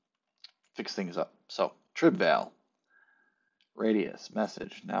 Fix things up. So attrib val, radius,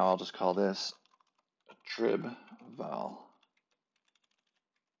 message. Now I'll just call this attrib val.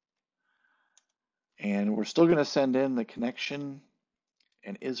 And we're still going to send in the connection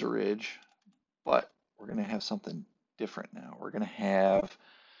and is_orig, but we're going to have something different now. We're going to have,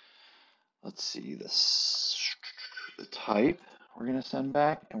 let's see, the type we're going to send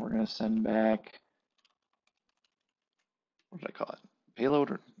back, and we're going to send back, what did I call it? Payload,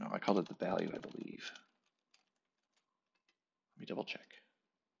 or no, I called it the value, I believe. Let me double check.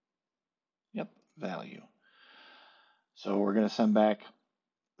 Yep, value. So we're going to send back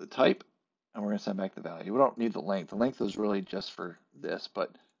the type, and we're going to send back the value. We don't need the length. The length is really just for this,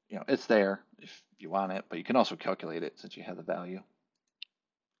 but it's there if you want it, but you can also calculate it since you have the value.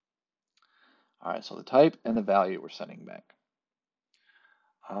 All right, so the type and the value we're sending back.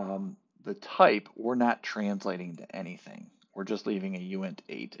 The type, we're not translating to anything. We're just leaving a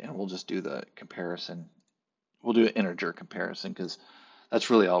uint8, and we'll just do the comparison. We'll do an integer comparison, because that's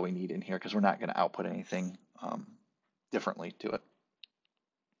really all we need in here, because we're not going to output anything differently to it.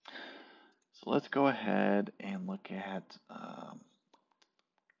 So let's go ahead and look at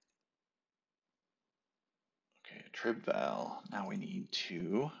attrib val. Now we need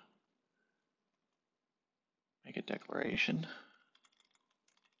to make a declaration.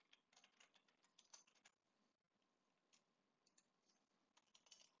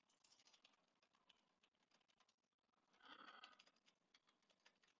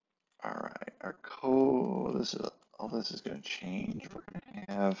 All right, our code, all this is going to change. We're going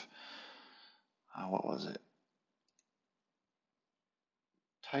to have, what was it?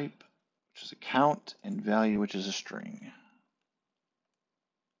 Type, which is a count, and value, which is a string.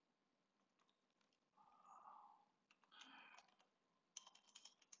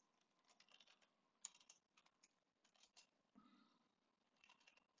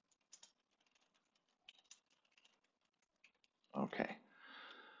 Okay.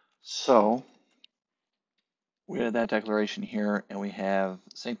 So we have that declaration here, and we have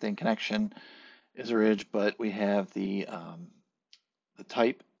same thing, connection is orig, but we have the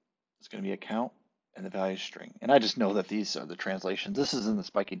type is going to be account and the value string. And I just know that these are the translations. This is in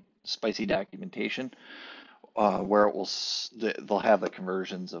the spicy documentation where it will they'll have the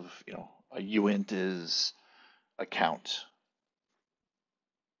conversions of a uint is account,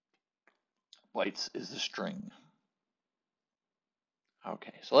 bytes is the string.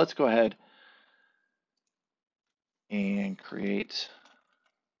 Okay, so let's go ahead and create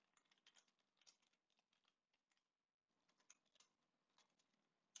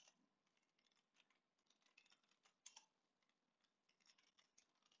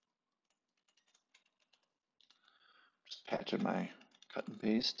just patch in my cut and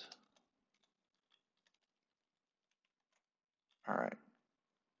paste. All right.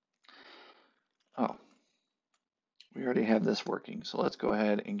 Oh, we already have this working, so let's go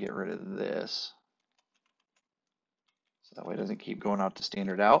ahead and get rid of this. So that way it doesn't keep going out to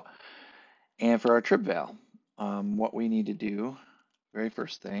standard out. And for our trip val, what we need to do, very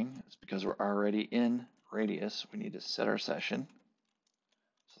first thing, is because we're already in radius, we need to set our session.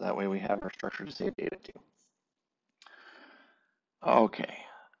 So that way we have our structure to save data to. Okay.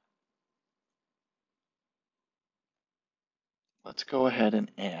 Let's go ahead and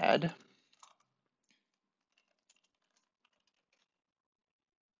add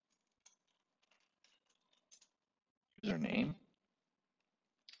username.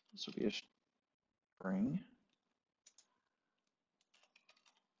 This will be a string.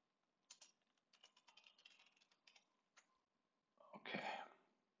 Okay.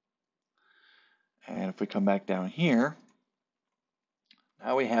 And if we come back down here,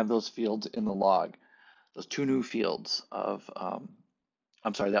 now we have those fields in the log, those two new fields of,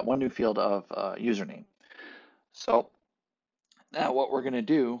 I'm sorry, that one new field of username. So now what we're going to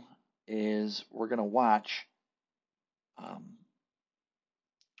do is we're going to watch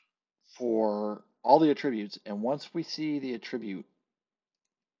for all the attributes. And once we see the attribute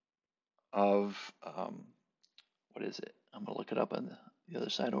of, what is it? I'm going to look it up on the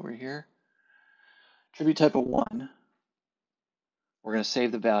other side over here. Attribute type of 1, we're going to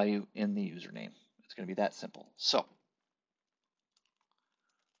save the value in the username. It's going to be that simple. So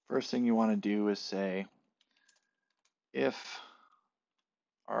first thing you want to do is say if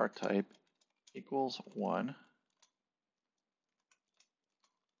our type equals 1,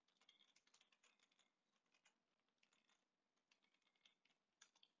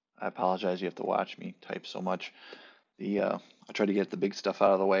 I apologize, you have to watch me type so much. I try to get the big stuff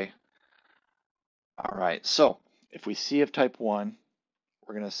out of the way. All right, so if we see if type 1,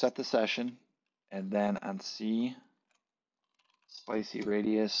 we're going to set the session, and then on C, spicy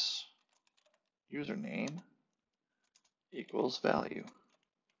radius username equals value.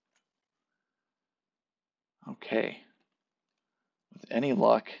 Okay, with any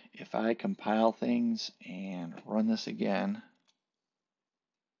luck, if I compile things and run this again,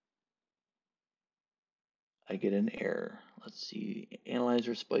 I get an error. Let's see,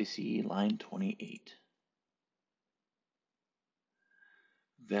 analyzer spicy line 28.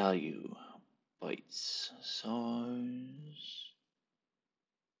 Value, bytes, size.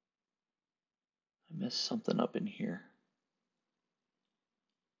 I messed something up in here.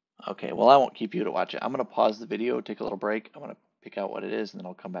 Okay, well, I won't keep you to watch it. I'm going to pause the video, take a little break. I'm going to pick out what it is, and then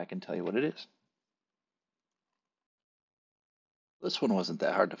I'll come back and tell you what it is. This one wasn't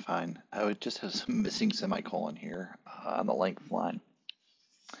that hard to find. I would just have some missing semicolon here on the length line.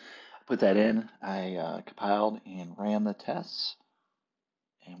 Put that in. I compiled and ran the tests.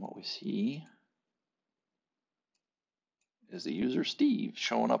 And what we see is the user Steve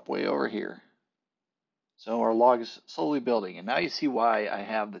showing up way over here. So our log is slowly building. And now you see why I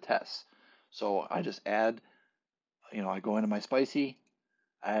have the tests. So I just add, I go into my spicy,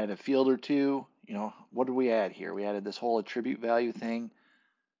 I add a field or two. What did we add here? We added this whole attribute value thing.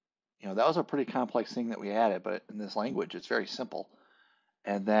 That was a pretty complex thing that we added, but in this language, it's very simple.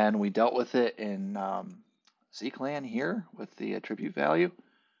 And then we dealt with it in Zeekland here with the attribute value,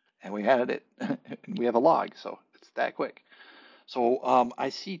 and we added it, and we have a log, so it's that quick. So I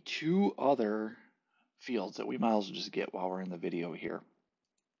see two other fields that we might as well just get while we're in the video here.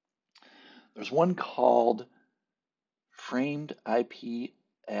 There's one called framed IP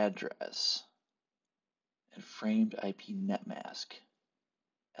address and framed IP net mask.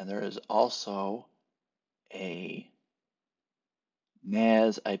 And there is also a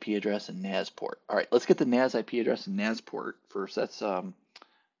NAS IP address and NAS port. All right, let's get the NAS IP address and NAS port first. That's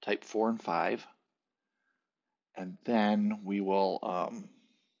type 4 and 5. And then we will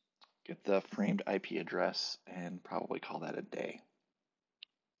get the framed IP address and probably call that a day.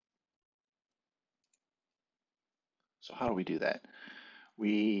 So how do we do that?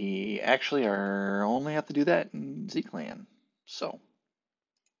 We actually are only have to do that in Zeekland. So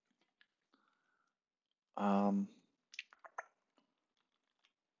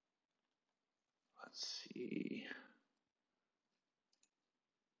let's see.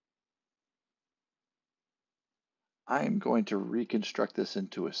 I'm going to reconstruct this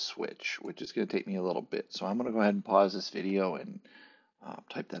into a switch, which is going to take me a little bit. So I'm going to go ahead and pause this video and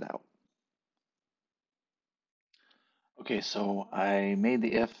type that out. Okay, so I made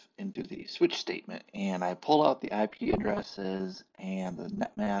the if into the switch statement, and I pulled out the IP addresses and the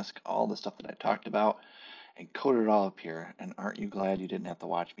net mask, all the stuff that I talked about, and coded it all up here. And aren't you glad you didn't have to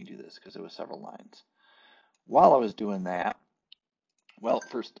watch me do this, because it was several lines. While I was doing that, well,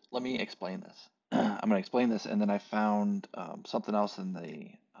 first, let me explain this. I'm going to explain this, and then I found something else in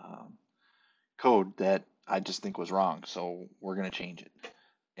the code that I just think was wrong, so we're going to change it.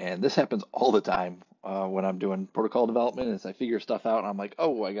 And this happens all the time when I'm doing protocol development, is I figure stuff out and I'm like,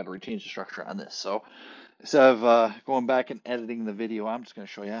 oh, I got to rechange the structure on this. So instead of going back and editing the video, I'm just going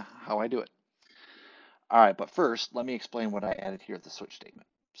to show you how I do it. All right, but first, let me explain what I added here at the switch statement.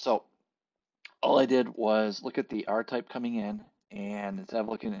 So all I did was look at the R type coming in, and instead of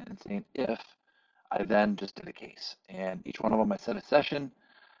looking at it and saying if, I then just did a case. And each one of them I set a session,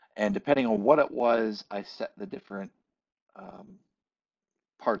 and depending on what it was, I set the different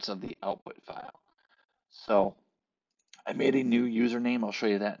parts of the output file. So I made a new username. I'll show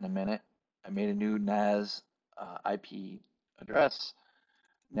you that in a minute. I made a new NAS IP address,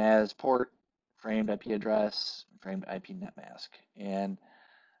 NAS port, framed IP address, framed IP netmask. And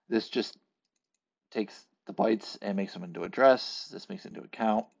this just takes the bytes and makes them into address. This makes it into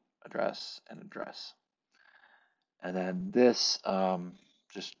account, address, and address. And then this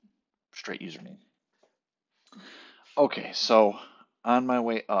just straight username. Okay, so on my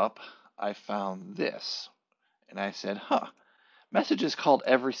way up, I found this. And I said, message is called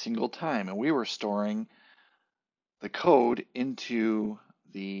every single time. And we were storing the code into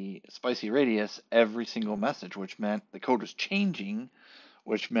the Spicy Radius every single message, which meant the code was changing,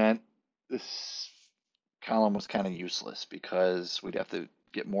 which meant this column was kind of useless because we'd have to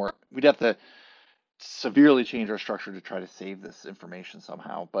severely change our structure to try to save this information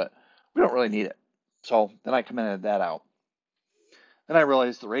somehow, but we don't really need it. So then I commented that out. Then I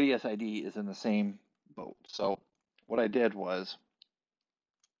realized the radius ID is in the same boat. So what I did was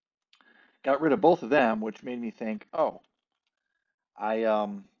got rid of both of them, which made me think, oh, I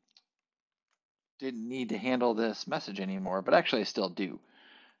didn't need to handle this message anymore, but actually I still do,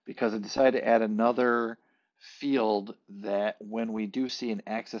 because I decided to add another field that when we do see an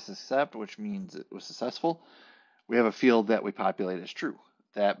access accept, which means it was successful, we have a field that we populate as true,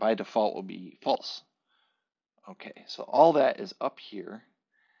 that by default will be false. Okay, so all that is up here.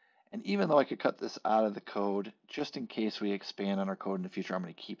 And even though I could cut this out of the code, just in case we expand on our code in the future, I'm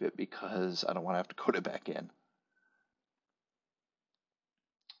going to keep it because I don't want to have to code it back in.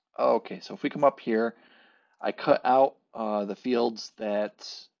 Okay, so if we come up here, I cut out the fields that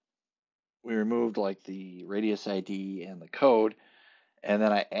we removed, like the radius ID and the code, and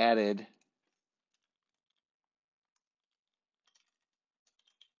then I added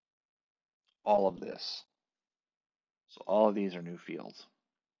all of this. So all of these are new fields.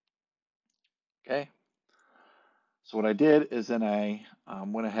 Okay. So what I did is then I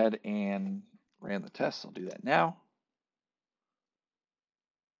went ahead and ran the test. I'll do that now.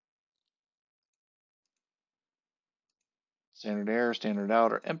 Standard error, standard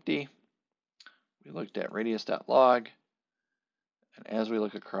out are empty. We looked at radius.log, and as we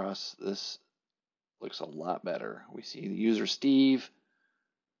look across, this looks a lot better. We see the user Steve.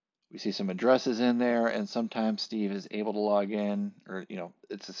 We see some addresses in there, and sometimes Steve is able to log in, or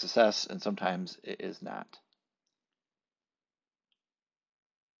it's a success, and sometimes it is not.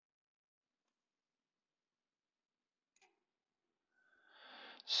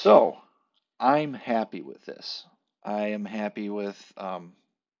 So I'm happy with this. I am happy with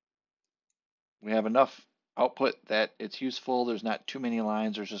we have enough output that it's useful. There's not too many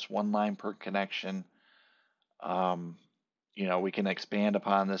lines. There's just one line per connection. We can expand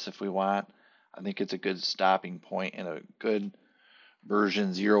upon this if we want. I think it's a good stopping point and a good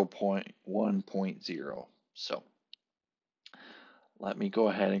version 0.1.0. So let me go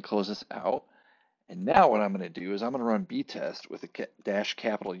ahead and close this out. And now what I'm going to do is I'm going to run btest with a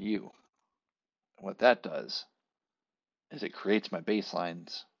 -U. And what that does is it creates my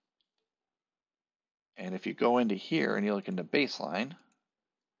baselines. And if you go into here and you look into baseline,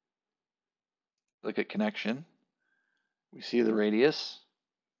 look at connection, we see the radius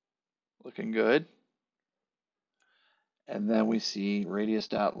looking good. And then we see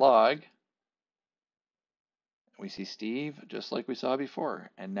radius.log. we see Steve just like we saw before,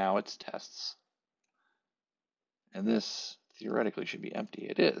 and now it's tests. And this theoretically should be empty.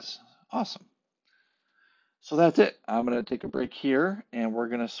 It is. Awesome. So that's it. I'm going to take a break here, and we're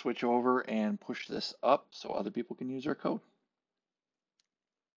going to switch over and push this up so other people can use our code.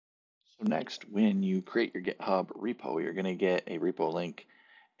 So next, when you create your GitHub repo, you're going to get a repo link.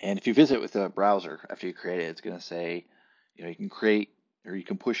 And if you visit with a browser after you create it, it's going to say, you can create or you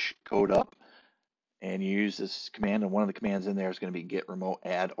can push code up, and you use this command, and one of the commands in there is going to be git remote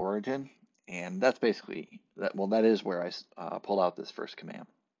add origin. And that's basically that. Well, that is where I pulled out this first command.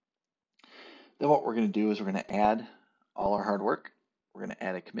 Then what we're going to do is we're going to add all our hard work. We're going to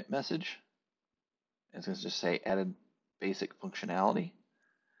add a commit message. It's going to just say added basic functionality.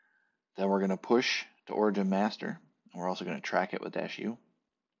 Then we're going to push to origin master, and we're also going to track it with -u.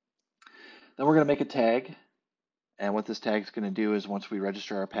 Then we're going to make a tag, and what this tag is going to do is once we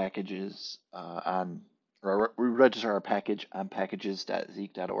register our packages we register our package on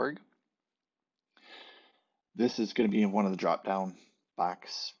packages.zeek.org. This is going to be in one of the drop-down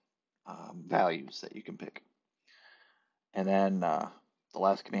box values that you can pick. And then the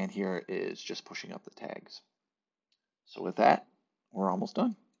last command here is just pushing up the tags. So with that, we're almost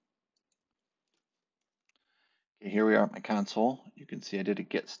done. Okay, here we are at my console. You can see I did a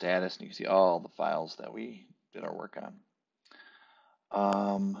git status, and you can see all the files that we did our work on.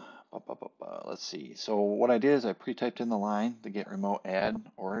 Let's see. So what I did is I pre-typed in the line, the git remote add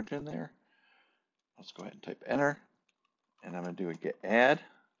origin there. Let's go ahead and type enter, and I'm going to do a git add.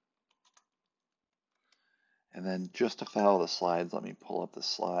 And then just to follow the slides, let me pull up the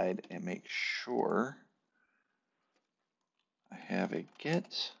slide and make sure I have a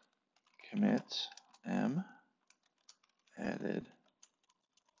git commit m added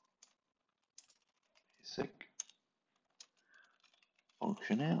basic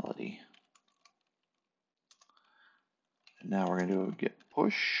functionality. And now we're going to do a git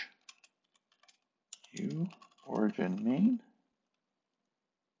push origin main.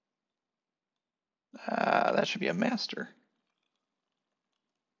 That should be a master.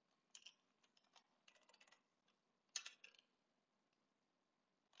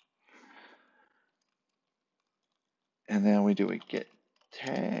 And then we do a git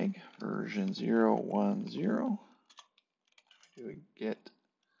tag version 010. Do a git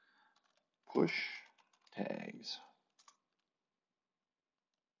push tags.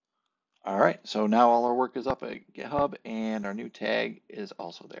 All right, so now all our work is up at GitHub, and our new tag is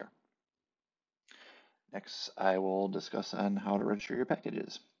also there. Next, I will discuss on how to register your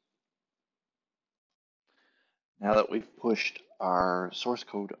packages. Now that we've pushed our source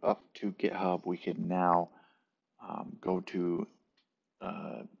code up to GitHub, we can now go to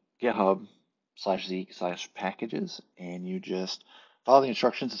GitHub/Zeek/packages, and you just follow the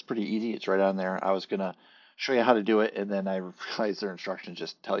instructions. It's pretty easy. It's right on there. I was going to show you how to do it, and then I realized their instructions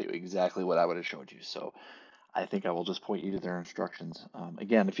just tell you exactly what I would have showed you. So I think I will just point you to their instructions.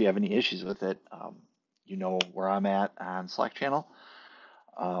 Again, if you have any issues with it, you know where I'm at on Slack channel.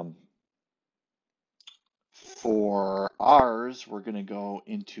 For ours, we're going to go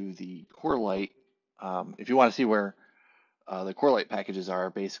into the Corelight. If you want to see where the Corelight packages are,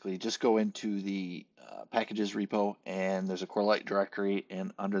 basically just go into the packages repo, and there's a Corelight directory,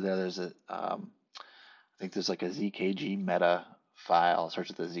 and under there there's a, I think there's like a ZKG meta file, starts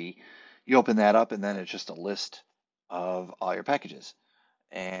with a Z. You open that up, and then it's just a list of all your packages.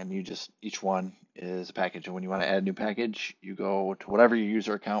 And you just, each one is a package. And when you want to add a new package, you go to whatever your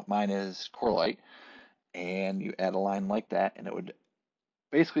user account, mine is Corelight, and you add a line like that, and it would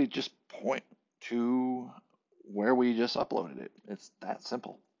basically just point to where we just uploaded it. It's that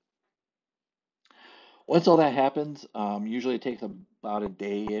simple. Once all that happens, usually it takes about a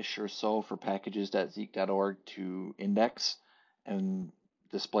day-ish or so for packages.zeek.org to index and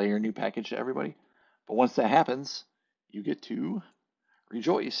display your new package to everybody. But once that happens, you get to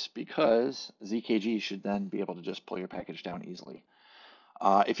rejoice, because ZKG should then be able to just pull your package down easily.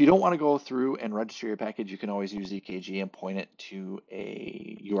 If you don't want to go through and register your package, you can always use ZKG and point it to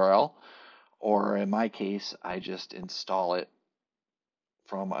a URL. Or in my case, I just install it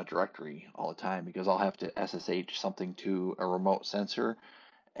from a directory all the time, because I'll have to SSH something to a remote sensor,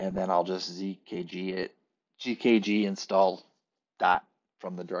 and then I'll just ZKG install dot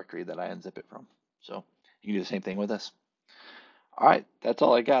from the directory that I unzip it from. So you can do the same thing with this. All right, that's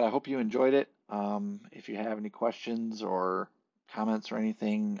all I got. I hope you enjoyed it. If you have any questions or comments or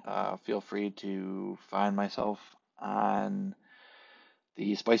anything, feel free to find myself on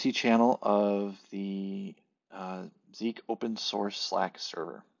the Spicy channel of the Zeek open source Slack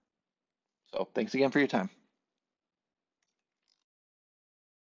server. So thanks again for your time.